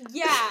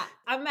 Yeah,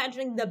 I'm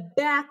imagining the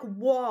back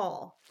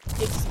wall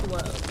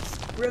explodes,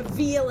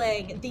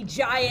 revealing the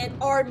giant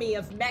army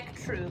of mech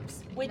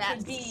troops, which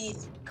would be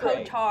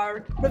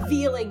Kotar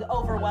revealing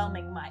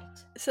overwhelming might.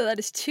 So that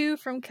is 2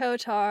 from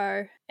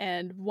Kotar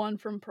and 1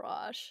 from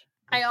Prosh.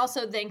 I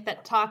also think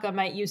that Taka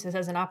might use this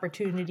as an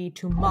opportunity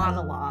to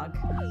monologue.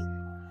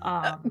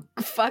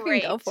 Fucking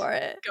Great. go for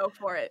it. Go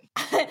for it.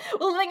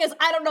 Well, the thing is,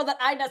 I don't know that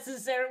I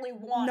necessarily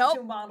want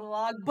to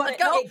monologue, but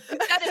Let's go.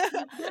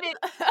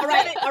 All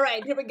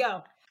right, here we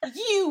go.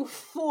 You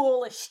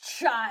foolish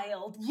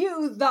child,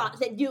 you thought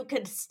that you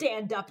could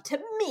stand up to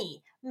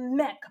me,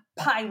 mech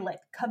pilot,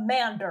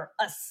 commander,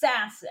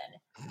 assassin.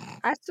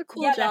 That's a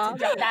cool job.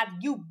 That's a job.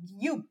 You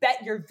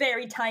bet your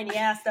very tiny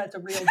ass that's a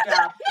real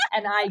job.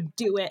 And I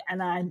do it,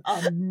 and I'm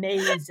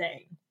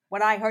amazing.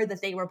 When I heard that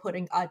they were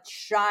putting a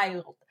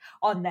child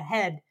on the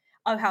head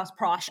of House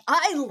Prosh,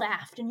 I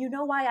laughed. And you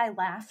know why I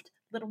laughed,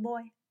 little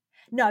boy?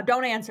 No,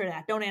 don't answer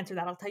that. Don't answer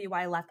that. I'll tell you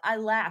why I laughed. I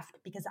laughed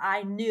because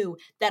I knew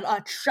that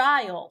a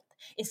child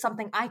is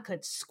something I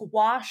could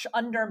squash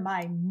under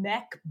my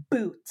mech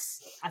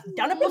boots. I've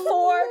done it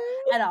before,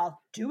 and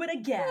I'll do it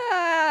again.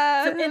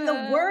 So in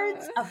the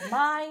words of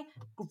my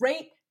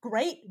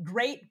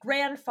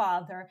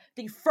great-great-great-grandfather,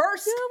 the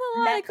first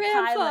mech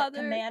pilot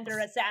commander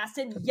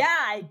assassin, yeah,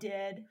 I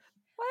did.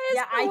 Why is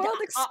the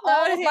world exploding?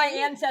 All of my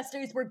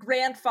ancestors were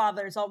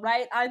grandfathers, all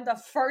right? I'm the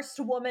first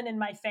woman in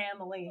my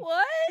family.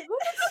 What?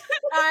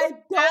 I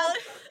don't...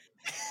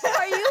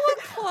 Are you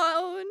a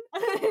clone?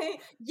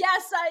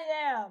 Yes, I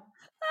am.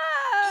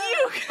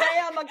 I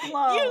am a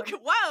clone.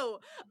 Whoa.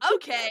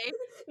 Okay.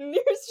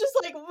 Nier's just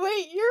like,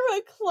 wait, you're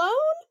a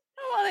clone?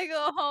 I want to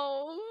go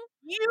home.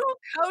 You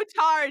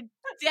Kotar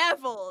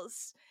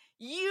devils.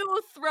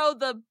 You throw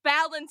the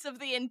balance of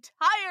the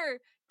entire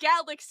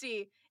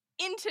galaxy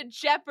into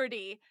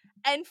jeopardy,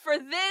 and for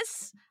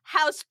this,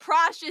 House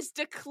Prosh is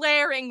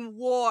declaring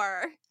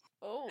war.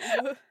 Oh.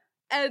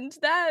 And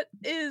that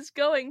is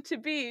going to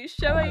be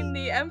showing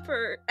the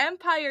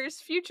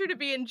Empire's future to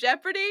be in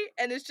jeopardy,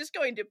 and is just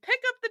going to pick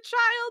up the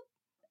child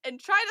and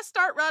try to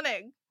start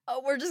running.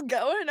 Oh, we're just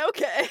going?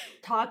 Okay.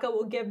 Taka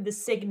will give the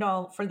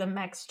signal for the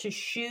mechs to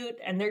shoot,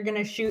 and they're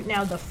gonna shoot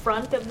now the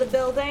front of the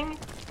building,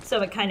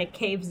 so it kind of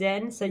caves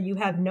in, so you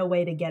have no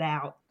way to get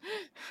out.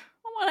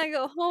 I want to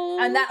go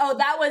home. And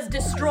that was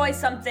destroy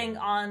something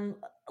on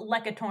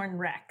Lekatorn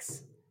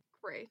Rex.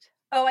 Great.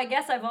 Oh, I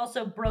guess I've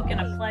also broken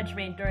a pledge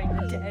made during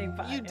the day.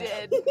 You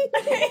did. You did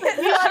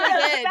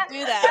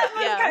do that,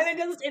 yeah. Kind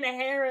of just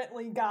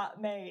inherently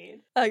got made.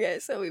 Okay,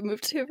 so we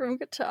moved to from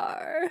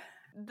Qatar.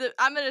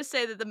 I'm gonna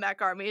say that the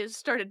mech army has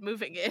started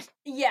moving in.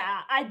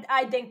 Yeah,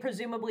 I think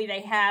presumably they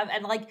have,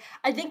 and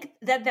I think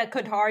that the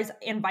Qatars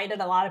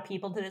invited a lot of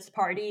people to this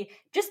party,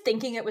 just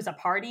thinking it was a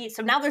party.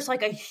 So now there's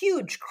a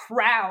huge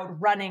crowd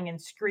running and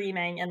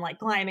screaming and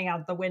climbing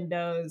out the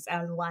windows,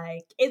 and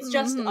it's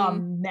just a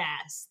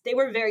mess. They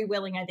were very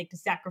willing, I think, to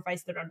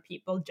sacrifice their own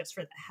people just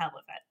for the hell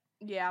of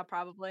it. Yeah,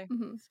 probably.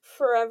 Mm-hmm.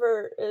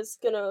 Forever is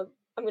gonna.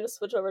 I'm gonna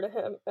switch over to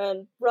him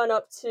and run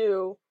up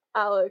to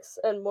Alex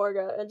and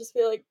Morga and just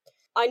be like,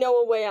 I know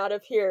a way out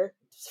of here.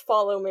 Just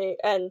follow me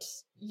and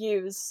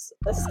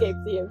escape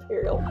the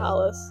Imperial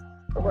Palace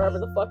or wherever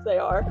the fuck they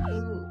are.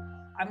 Ooh,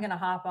 I'm gonna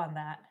hop on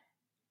that.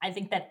 I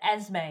think that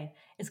Esme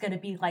is gonna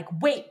be like,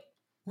 wait,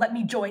 let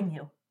me join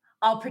you.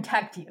 I'll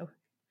protect you.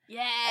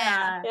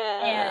 Yeah.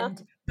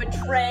 And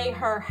betray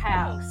her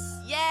house.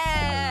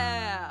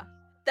 Yeah.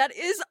 That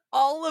is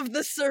all of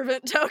the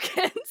servant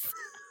tokens.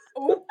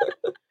 Ooh.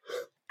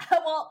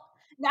 Well,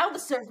 now the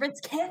servants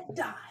can't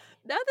die.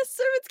 Now the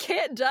servants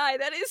can't die.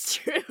 That is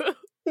true.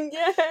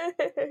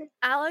 Yay!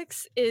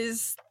 Alex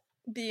is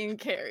being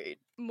carried.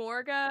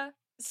 Morga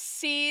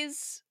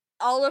sees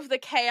all of the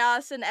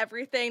chaos and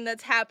everything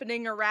that's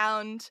happening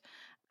around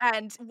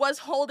and was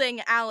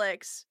holding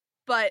Alex,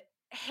 but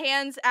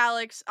hands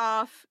Alex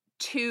off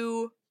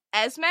to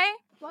Esme.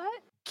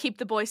 What? Keep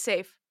the boy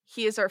safe.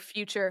 He is our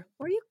future.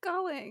 Where are you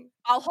going?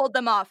 I'll hold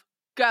them off.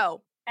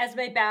 Go.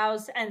 Esme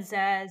bows and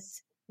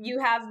says, you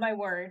have my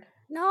word.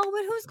 No,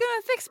 but who's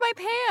gonna fix my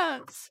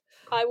pants?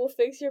 I will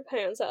fix your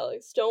pants,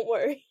 Alex. Don't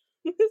worry.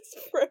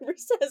 Forever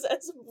says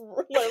as it's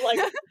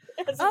running.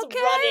 It's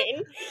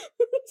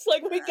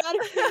we gotta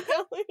keep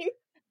going.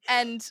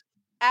 And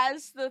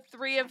as the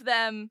three of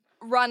them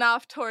run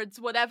off towards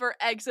whatever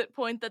exit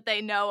point that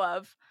they know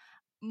of,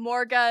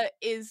 Morga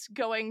is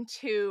going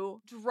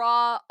to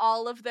draw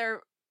all of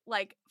their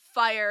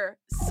fire,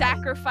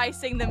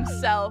 sacrificing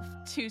themselves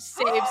to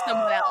save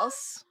someone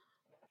else.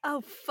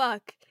 Oh,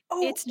 fuck.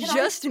 Oh, it's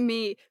just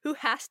me who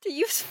has to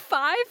use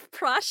 5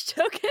 Prosh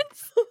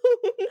tokens?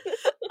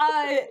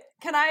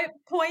 Can I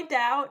point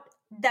out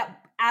that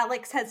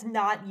Alex has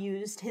not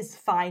used his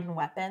fine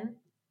weapon?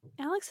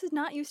 Alex has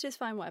not used his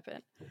fine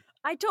weapon.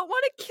 I don't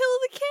want to kill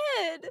the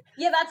kid.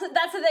 Yeah, that's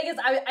the thing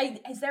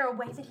is there a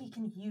way that he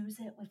can use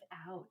it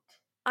without?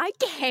 I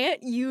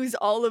can't use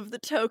all of the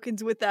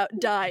tokens without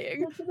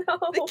dying. No.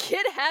 The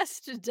kid has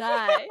to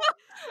die.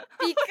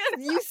 Because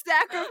you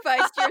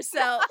sacrificed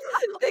yourself.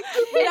 The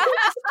kid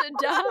has to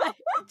die.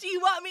 Do you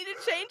want me to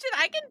change it?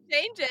 I can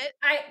change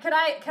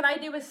it. Can I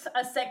do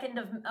a second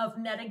of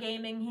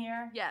metagaming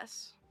here?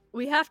 Yes.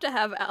 We have to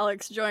have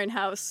Alex join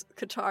House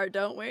Qatar,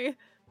 don't we?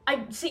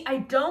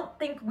 I don't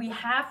think we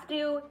have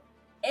to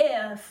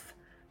if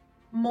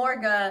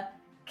Morga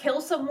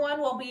kills someone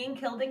while being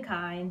killed in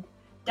kind,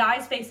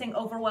 dies facing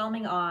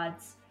overwhelming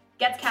odds,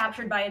 gets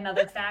captured by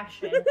another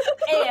faction,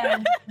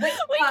 and we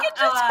could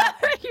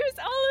just use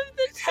all of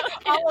the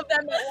tokens. All of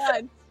them at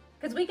once.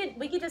 Because we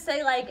could just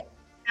say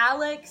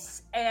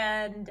Alex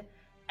and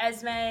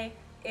Esme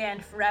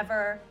and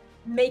Forever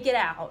make it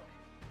out.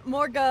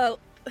 Morga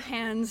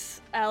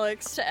hands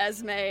Alex to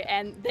Esme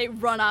and they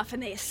run off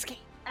and they escape.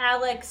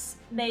 Alex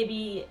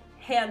maybe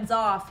hands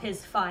off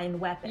his fine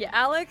weapon. Yeah,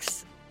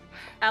 Alex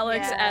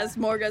as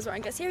Morga's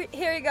running goes, here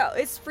you go,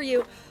 it's for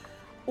you.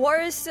 War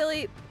is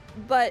silly,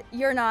 but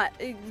you're not.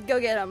 Go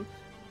get him.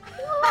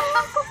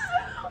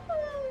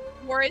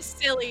 War is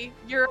silly.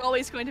 You're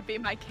always going to be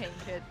my king,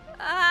 kid.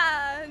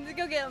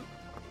 Go get him.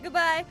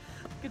 Goodbye.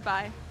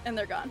 Goodbye. And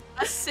they're gone.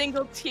 A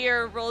single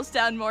tear rolls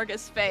down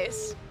Morga's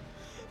face.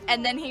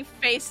 And then he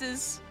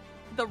faces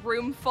the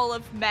room full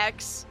of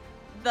mechs.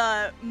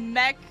 The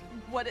mech,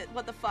 what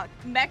the fuck?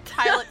 Mech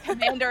pilot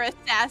commander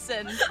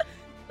assassin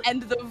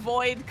and the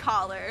void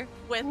collar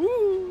with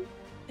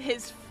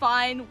his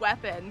fine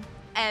weapon.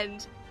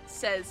 And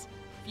says,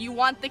 if you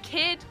want the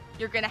kid,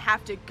 you're gonna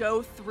have to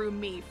go through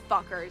me,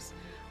 fuckers.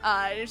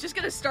 And it's just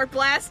gonna start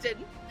blasting.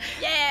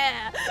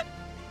 Yeah!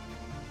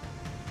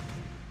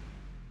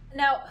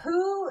 Now,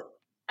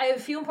 I have a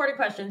few important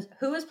questions.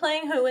 Who is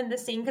playing who in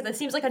this scene? Because it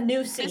seems like a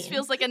new scene. This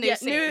feels like a new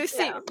scene.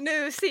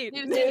 New scene.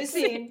 New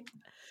scene.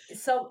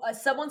 So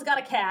someone's got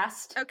to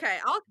cast. Okay,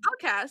 I'll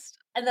cast.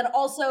 And then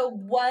also,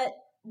 what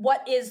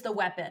is the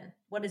weapon?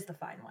 What is the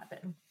fine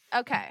weapon?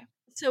 Okay.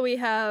 So we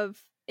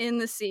have in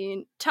the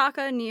scene,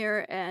 Taka,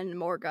 Nier, and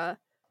Morga.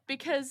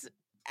 Because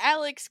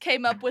Alex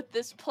came up with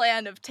this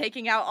plan of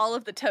taking out all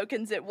of the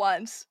tokens at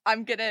once,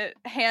 I'm gonna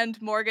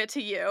hand Morga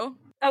to you.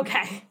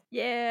 Okay.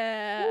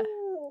 Yeah.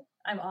 Ooh.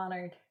 I'm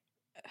honored.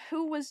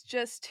 Who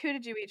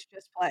did you each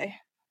just play?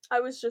 I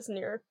was just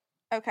near.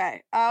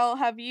 Okay, I'll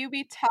have you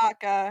be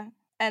Taka,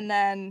 and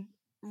then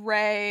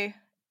Ray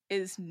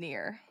is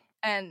Nier.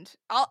 And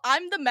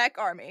I'm the mech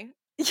army.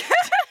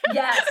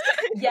 Yes.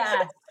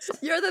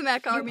 You're the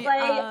mech army. You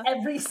play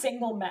every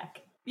single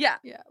mech. Yeah.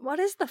 Yeah. What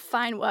is the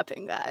fine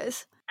weapon,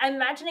 guys? I'm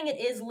imagining it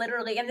is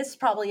literally, and this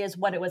probably is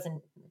what it was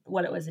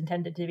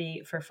intended to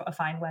be for a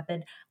fine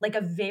weapon, like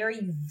a very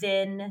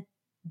thin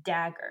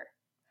dagger.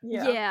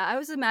 Yeah, I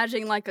was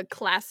imagining like a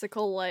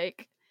classical,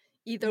 like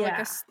either like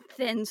a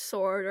thin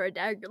sword or a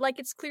dagger. Like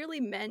it's clearly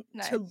meant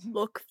to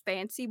look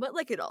fancy, but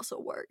like it also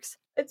works.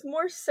 It's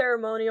more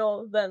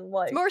ceremonial than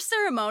like. It's more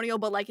ceremonial,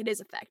 but like it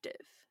is effective.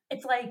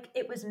 It's like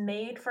it was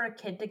made for a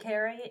kid to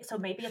carry, so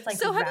maybe it's like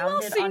So have you all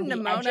rounded seen on the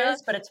Nimona?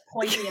 edges, but it's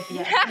pointy at the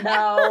end.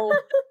 No.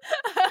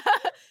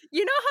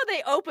 You know how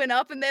they open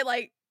up and they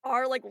like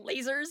are like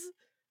lasers?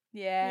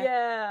 Yeah.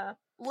 Yeah.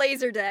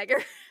 Laser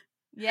dagger.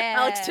 Yeah.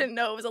 Alex didn't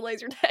know it was a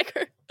laser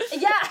dagger.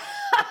 Yeah.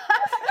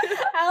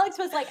 Alex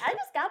was like, I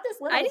just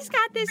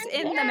got this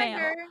in the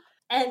mail.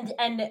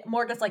 And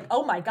Morgan's like,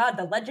 oh my god,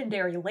 the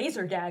legendary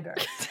laser dagger.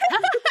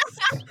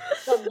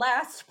 The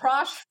last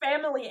Prosh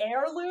family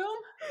heirloom?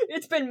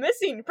 It's been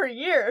missing for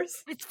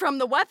years. It's from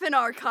the weapon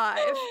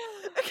archive.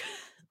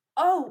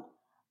 Oh,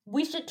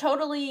 we should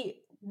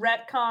totally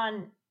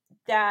retcon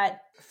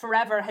that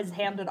Forever has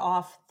handed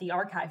off the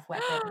archive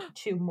weapon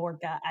to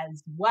Morga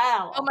as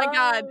well. Oh my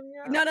god.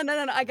 No,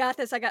 I got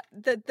this. I got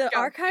the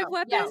archive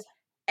weapon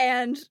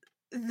and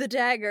the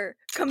dagger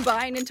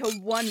combine into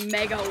one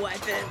mega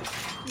weapon.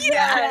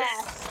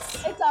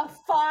 Yes! It's a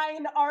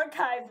fine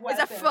archive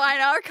weapon. It's a fine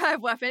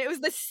archive weapon. It was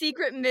the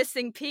secret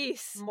missing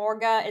piece.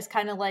 Morga is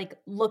kind of like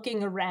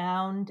looking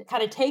around,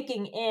 kind of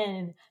taking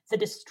in the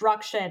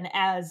destruction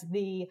as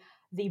the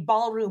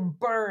ballroom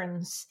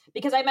burns.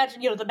 Because I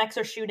imagine, the mechs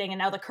are shooting and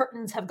now the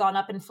curtains have gone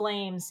up in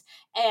flames.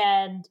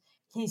 And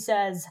he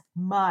says,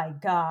 my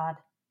god,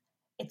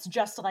 it's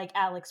just like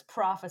Alex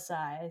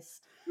prophesied.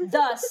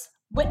 Thus,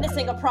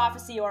 witnessing a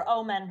prophecy or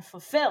omen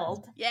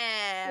fulfilled.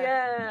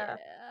 Yeah.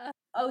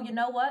 Oh, you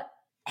know what?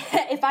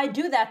 If I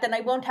do that, then I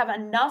won't have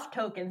enough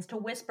tokens to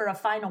whisper a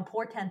final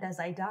portent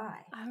as I die.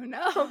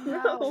 Oh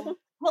no.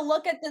 We'll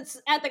look at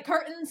the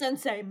curtains and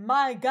say,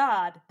 my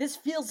god, this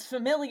feels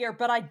familiar,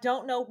 but I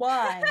don't know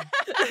why.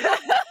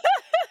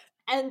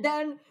 And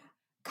then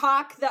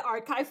cock the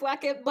archive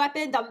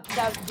weapon,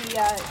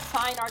 the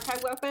fine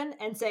archive weapon,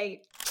 and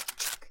say,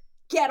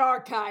 get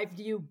archived,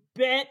 you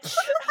bitch.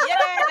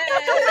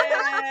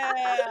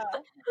 Yeah!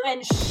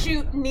 And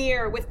shoot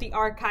Nier with the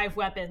archive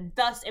weapon,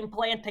 thus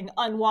implanting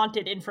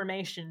unwanted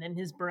information in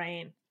his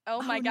brain.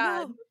 Oh my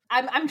god. No.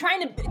 I'm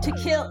trying to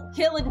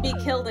kill and be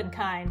killed in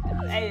kind,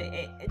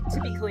 to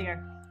be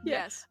clear.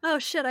 Yes. Oh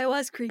shit, I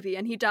was creepy,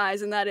 and he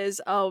dies, and that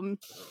is,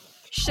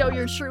 show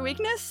your true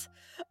weakness?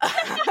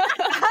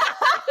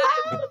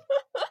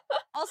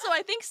 Also,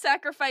 I think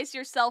sacrifice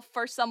yourself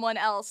for someone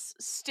else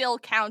still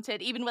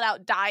counted, even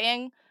without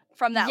dying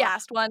from that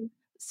last one.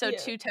 So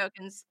 2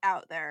 tokens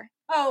out there.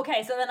 Oh,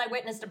 okay, so then I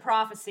witnessed a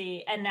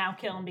prophecy, and now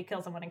kill and be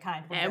killed someone in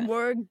kind.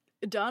 We're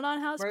done on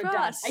House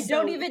Cross. I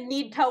don't even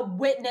need to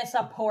witness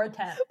a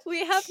portent.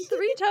 We have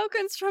 3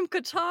 tokens from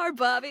Qatar,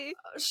 Bobby.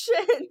 Oh,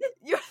 shit.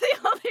 You're the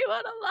only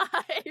one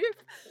alive.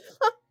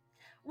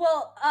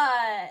 Well,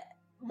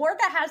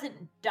 Morga hasn't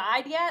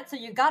died yet, so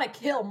you gotta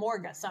kill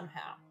Morga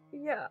somehow.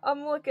 Yeah,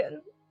 I'm looking.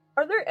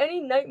 Are there any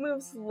night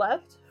moves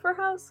left for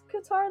House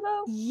Qatar,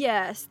 though?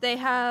 Yes, they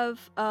have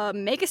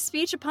make a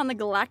speech upon the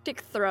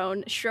galactic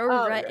throne, show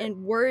regret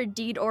in word,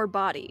 deed, or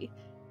body.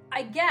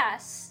 I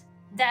guess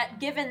that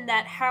given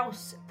that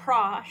House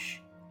Prosh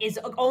is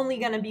only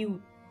going to be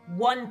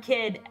 1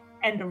 kid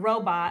and a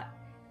robot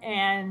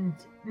and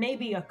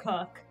maybe a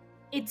cook,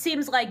 it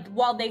seems like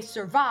while they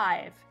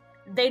survive,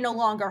 they no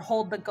longer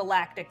hold the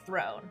galactic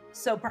throne.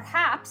 So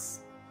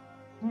perhaps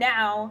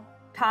now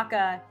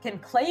Taka can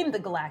claim the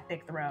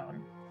galactic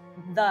throne,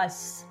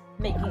 thus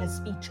making a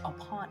speech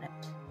upon it.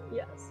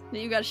 Yes.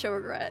 You gotta show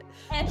regret.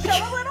 And show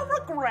a little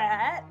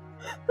regret.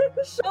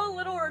 Show a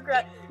little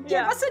regret.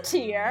 Give us a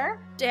tear.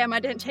 Damn, I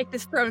didn't take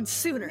this throne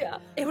sooner. Yeah.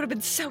 It would have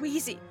been so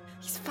easy.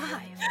 He's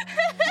 5.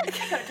 Could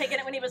have taken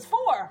it when he was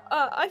 4.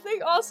 I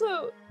think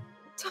also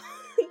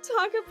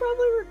Taka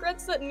probably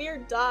regrets that Nier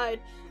died,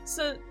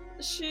 so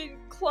she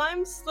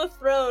climbs the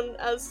throne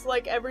as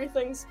like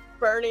everything's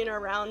burning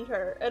around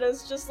her, and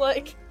it's just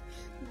like,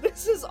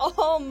 this is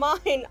all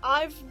mine.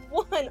 I've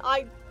won.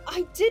 I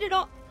did it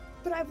all,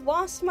 but I've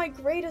lost my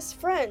greatest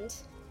friend.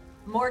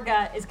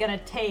 Morga is gonna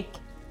take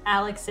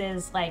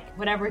Alex's, like,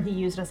 whatever he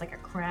used as like a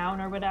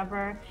crown or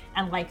whatever,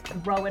 and like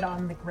throw it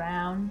on the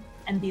ground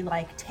and be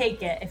like,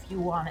 take it if you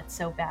want it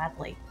so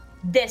badly.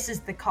 This is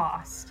the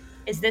cost.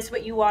 Is this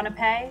what you want to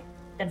pay?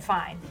 Then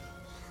fine.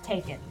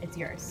 Take it. It's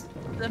yours.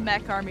 The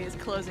mech army is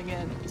closing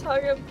in.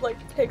 Taka like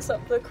picks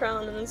up the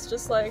crown and it's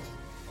just like,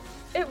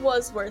 it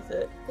was worth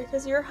it,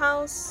 because your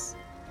house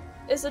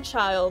is a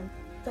child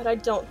that I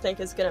don't think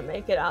is gonna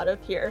make it out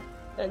of here,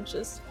 and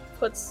just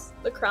puts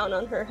the crown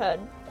on her head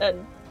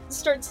and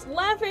starts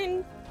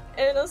laughing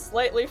in a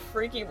slightly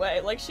freaky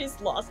way, like she's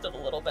lost it a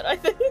little bit, I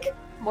think.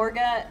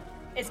 Morga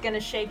is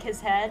gonna shake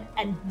his head,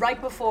 and right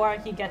before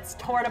he gets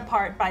torn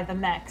apart by the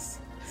mechs,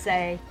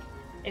 say,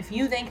 if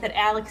you think that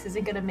Alex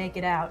isn't gonna make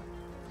it out,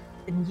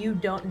 then you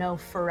don't know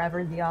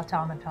Forever the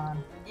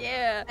Automaton.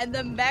 Yeah, and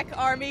the mech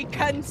army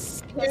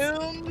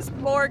consumes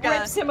Morga.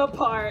 Rips him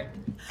apart.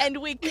 And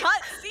we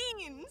cut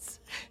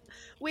scenes.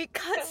 We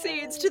cut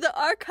scenes to the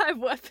archive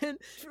weapon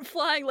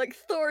flying like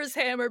Thor's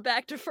hammer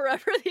back to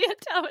Forever the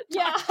Automaton.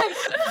 Yeah.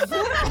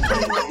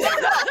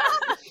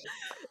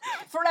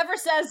 Forever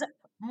says,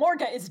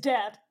 Morga is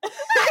dead.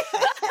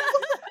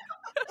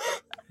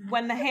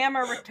 When the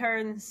hammer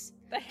returns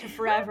to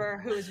Forever,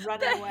 who is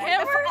running away.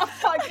 Hammer? Oh,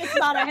 fuck, it's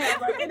not a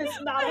hammer. It is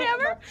not a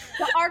hammer.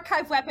 The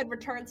archive weapon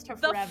returns to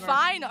The Forever.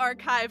 fine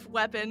archive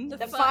weapon.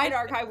 The fine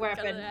archive Got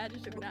weapon. an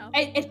adjective now.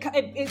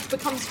 It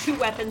becomes two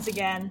weapons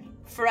again.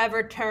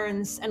 Forever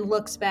turns and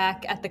looks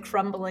back at the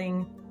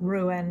crumbling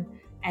ruin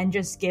and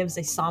just gives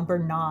a somber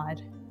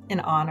nod in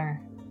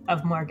honor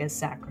of Morga's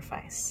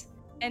sacrifice.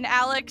 And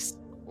Alex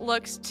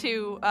looks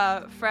to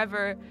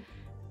Forever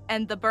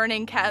and the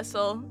burning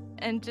castle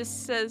and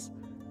just says,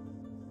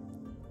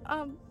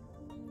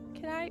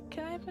 can I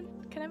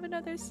have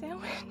another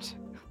sandwich?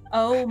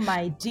 Oh,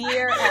 my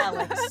dear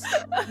Alex,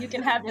 you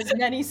can have as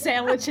many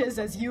sandwiches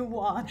as you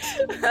want.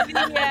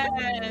 The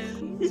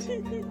end.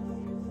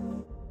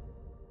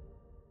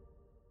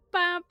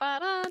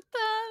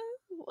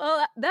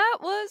 Well, that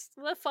was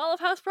the Fall of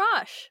House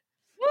Prosh.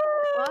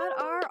 What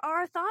are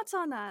our thoughts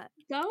on that?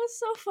 That was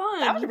so fun.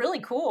 That was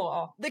really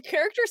cool. The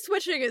character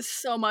switching is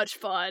so much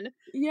fun.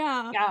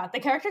 Yeah. Yeah, the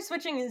character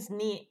switching is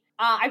neat.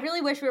 I really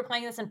wish we were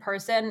playing this in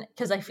person,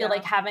 because I feel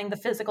like having the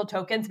physical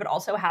tokens, but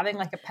also having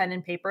like a pen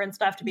and paper and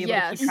stuff to be able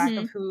to keep track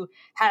of who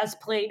has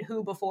played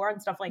who before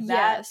and stuff like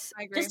that. Yes,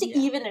 I agree. Just to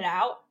even it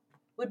out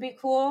would be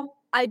cool.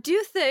 I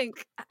do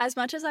think, as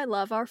much as I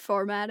love our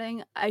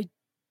formatting, I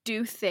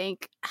do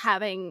think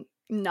having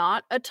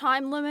not a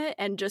time limit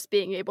and just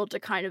being able to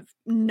kind of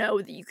know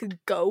that you could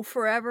go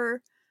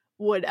forever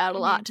would add a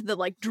lot to the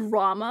like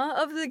drama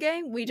of the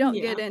game. We don't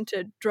get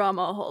into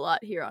drama a whole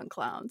lot here on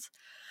Clowns.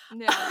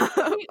 Yeah.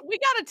 we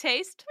got a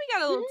taste. We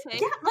got a little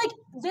taste. Yeah, like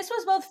this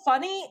was both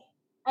funny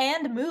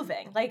and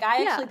moving. Like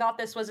I actually thought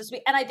this was a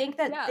sweet, and I think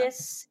that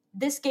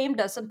this game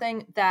does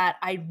something that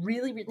I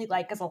really, really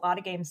like, because a lot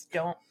of games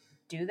don't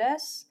do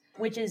this,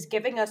 which is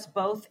giving us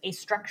both a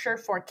structure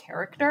for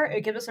character.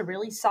 It gives us a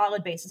really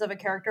solid basis of a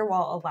character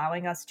while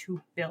allowing us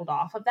to build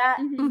off of that,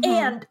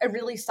 and a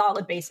really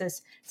solid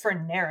basis for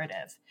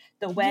narrative.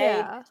 The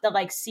way the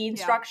like scene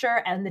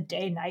structure and the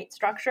day-night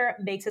structure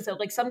makes it so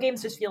like some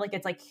games just feel like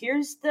it's like,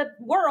 here's the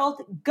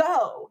world,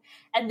 go.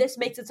 And this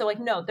makes it so like,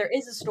 no, there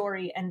is a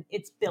story and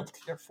it's built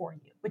here for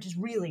you, which is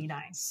really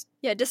nice.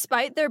 Yeah,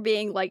 despite there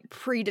being like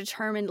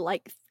predetermined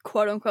like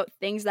quote unquote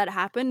things that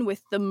happen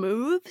with the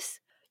moves,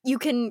 you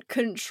can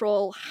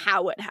control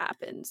how it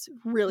happens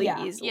really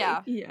easily.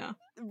 Yeah.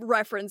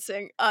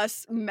 Referencing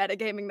us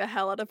metagaming the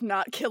hell out of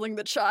not killing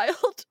the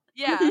child.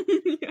 Yeah.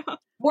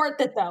 Worth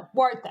it though.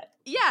 Worth it.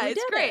 Yeah, We it's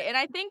did great. it. And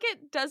I think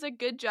it does a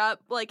good job,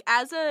 like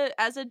as a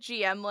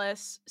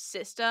GM-less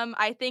system,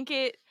 I think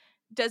it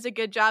does a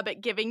good job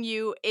at giving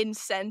you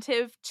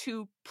incentive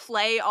to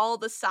play all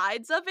the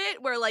sides of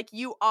it, where like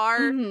you are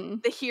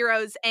the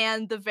heroes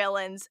and the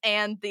villains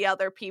and the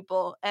other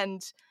people,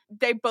 and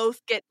they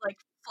both get like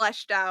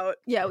fleshed out.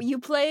 Yeah, you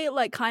play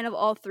like kind of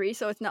all three,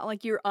 so it's not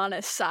like you're on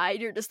a side.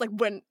 You're just like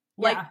when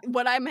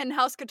I'm in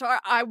House Qatar,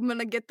 I'm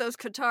gonna get those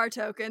Qatar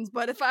tokens,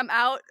 but if I'm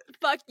out,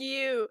 fuck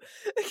you.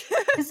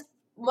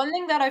 One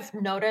thing that I've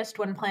noticed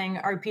when playing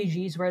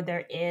RPGs where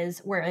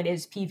it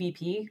is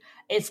PvP,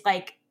 is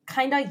like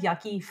kind of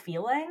yucky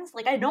feelings.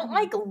 Like I don't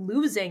like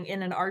losing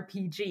in an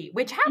RPG,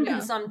 which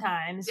happens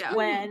sometimes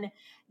when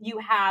you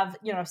have,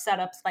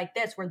 setups like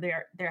this where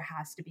there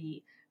has to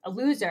be a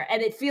loser,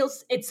 and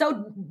it's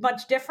so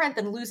much different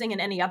than losing in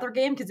any other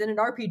game, because in an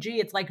RPG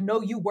it's like,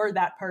 no, you were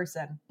that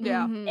person.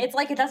 It's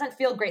like it doesn't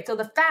feel great. So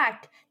the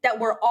fact that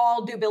we're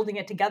all building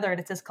it together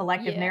and it's this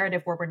collective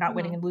narrative where we're not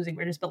winning and losing,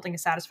 we're just building a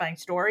satisfying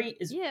story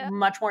is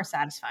much more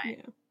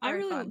satisfying. I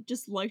really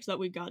just liked that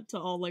we got to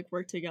all like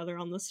work together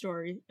on the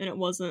story, and it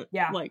wasn't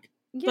like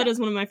Yeah. That is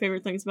one of my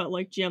favorite things about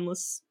like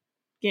GM-less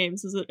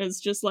games, is it's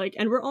just like,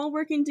 and we're all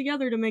working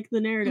together to make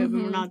the narrative,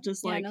 and we're not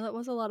just like... Yeah, no, that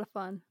was a lot of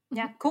fun.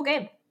 Yeah, cool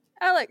game.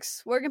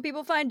 Alex, where can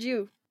people find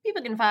you?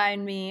 People can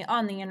find me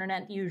on the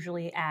internet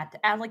usually at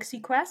Galaxy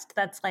Quest.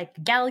 That's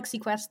like Galaxy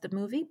Quest the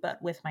movie,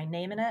 but with my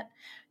name in it.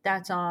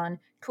 That's on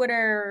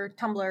Twitter,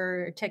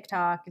 Tumblr,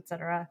 TikTok,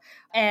 etc.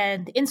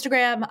 And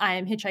Instagram, I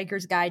am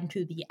Hitchhiker's Guide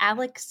to the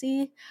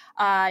Alexy.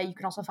 You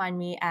can also find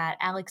me at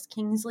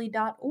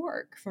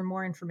alexkingsley.org for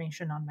more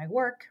information on my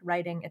work,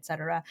 writing,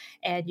 etc.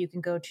 And you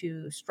can go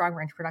to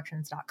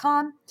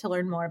strongbranchproductions.com to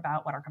learn more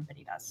about what our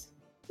company does.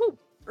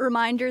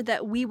 Reminder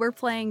that we were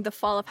playing The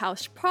Fall of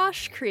House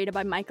Prosh, created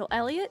by Michael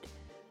Elliott.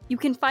 You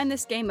can find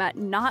this game at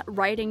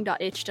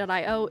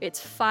notwriting.itch.io.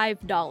 It's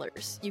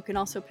 $5. You can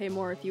also pay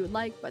more if you would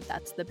like, but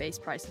that's the base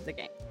price of the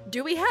game.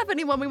 Do we have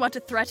anyone we want to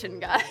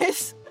threaten,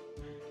 guys?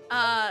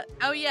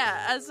 Oh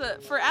yeah,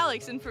 for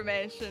Alex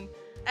information,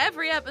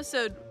 every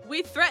episode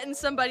we threaten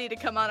somebody to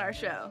come on our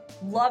show.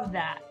 Love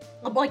that.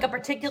 Like a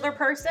particular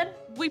person?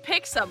 We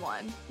pick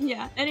someone.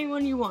 Yeah,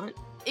 anyone you want.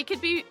 It could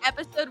be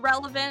episode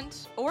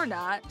relevant or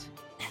not.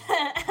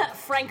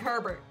 Frank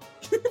Herbert.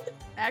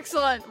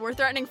 Excellent. We're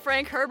threatening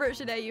Frank Herbert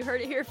today. You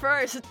heard it here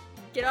first.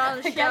 Get on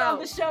the show. Get on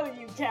the show,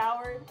 you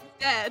coward.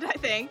 Dead, I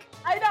think.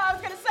 I know, I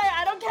was gonna say,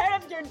 I don't care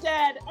if you're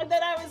dead. And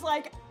then I was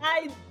like,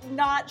 I'm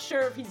not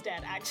sure if he's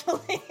dead,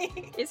 actually.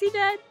 Is he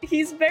dead?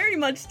 He's very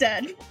much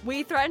dead.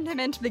 We threatened him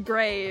into the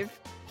grave.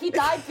 He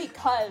died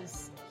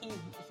because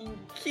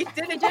He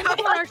didn't Come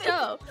on our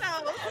show.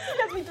 No.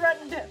 because we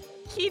threatened him.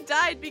 He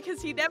died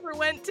because he never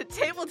went to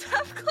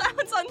Tabletop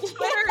Clowns on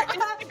Twitter,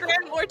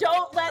 Instagram, or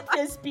Don't let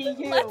this be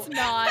you. Let's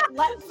not.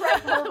 Let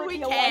Frank Herbert We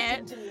be a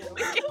can't. legend to you.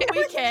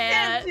 We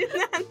can't. do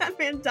that. That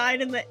man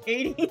died in the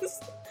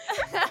 80s.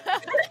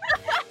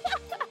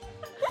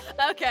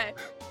 Okay.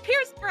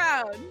 Pierce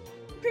Brown,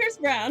 Pierce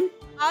Brown.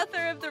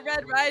 author of the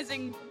Red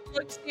Rising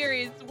book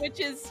series, which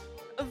is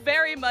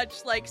very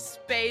much like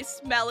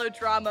space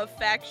melodrama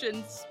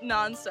factions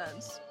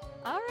nonsense.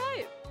 All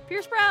right.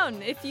 Pierce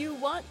Brown, if you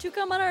want to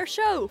come on our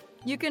show,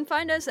 you can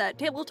find us at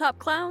Tabletop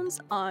Clowns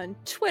on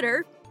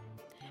Twitter,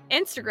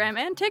 Instagram,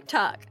 and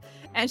TikTok.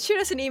 And shoot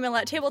us an email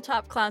at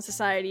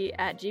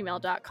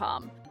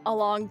tabletopclownsociety@gmail.com.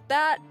 Along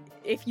that,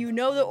 if you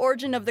know the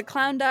origin of the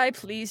clown die,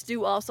 please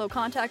do also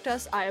contact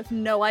us. I have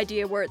no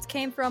idea where it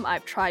came from.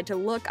 I've tried to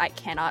look. I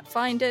cannot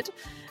find it.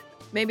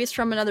 Maybe it's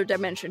from another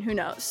dimension. Who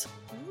knows?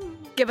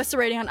 Give us a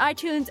rating on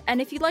iTunes,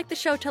 and if you like the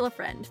show, tell a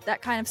friend.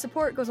 That kind of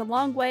support goes a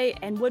long way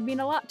and would mean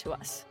a lot to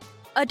us.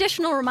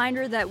 Additional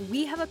reminder that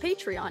we have a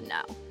Patreon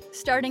now.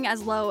 Starting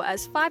as low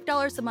as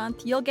 $5 a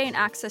month, you'll gain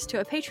access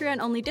to a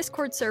Patreon-only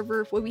Discord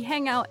server where we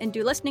hang out and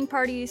do listening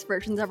parties,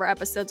 versions of our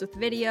episodes with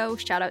video,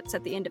 shoutouts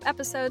at the end of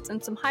episodes,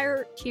 and some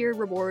higher-tier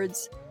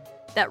rewards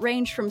that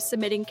range from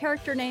submitting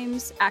character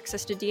names,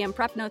 access to DM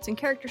prep notes and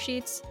character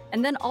sheets,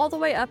 and then all the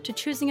way up to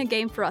choosing a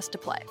game for us to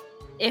play.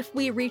 If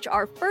we reach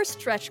our first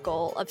stretch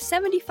goal of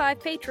 75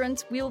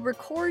 patrons, we'll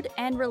record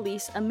and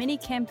release a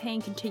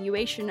mini-campaign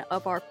continuation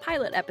of our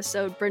pilot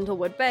episode,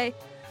 Brindlewood Bay,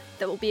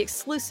 that will be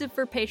exclusive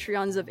for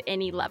Patreons of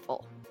any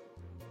level.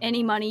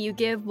 Any money you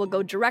give will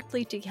go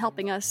directly to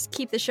helping us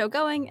keep the show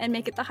going and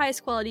make it the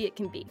highest quality it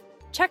can be.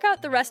 Check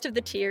out the rest of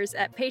the tiers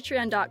at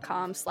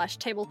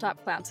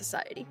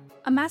patreon.com/tabletopclownsociety.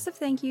 A massive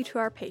thank you to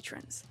our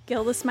patrons,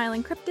 Gil the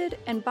Smiling Cryptid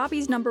and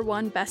Bobby's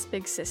 #1 Best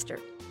Big Sister.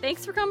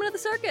 Thanks for coming to the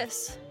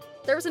circus!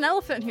 There was an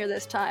elephant here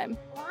this time.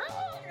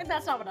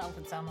 That's not what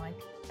elephants sound like.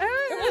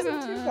 It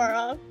wasn't too far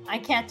off. I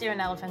can't do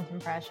an elephant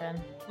impression.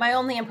 My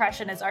only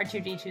impression is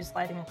R2-D2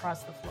 sliding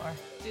across the floor.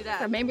 Do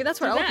that. Or maybe that's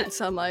what Do that. elephants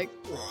sound like.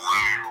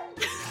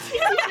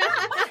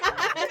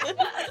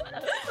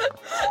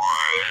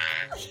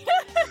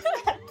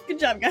 Good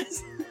job,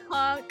 guys.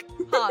 Honk.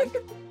 Honk.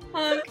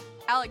 Honk.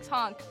 Alex,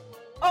 honk.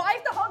 Oh, I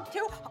have to honk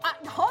too?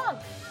 Honk!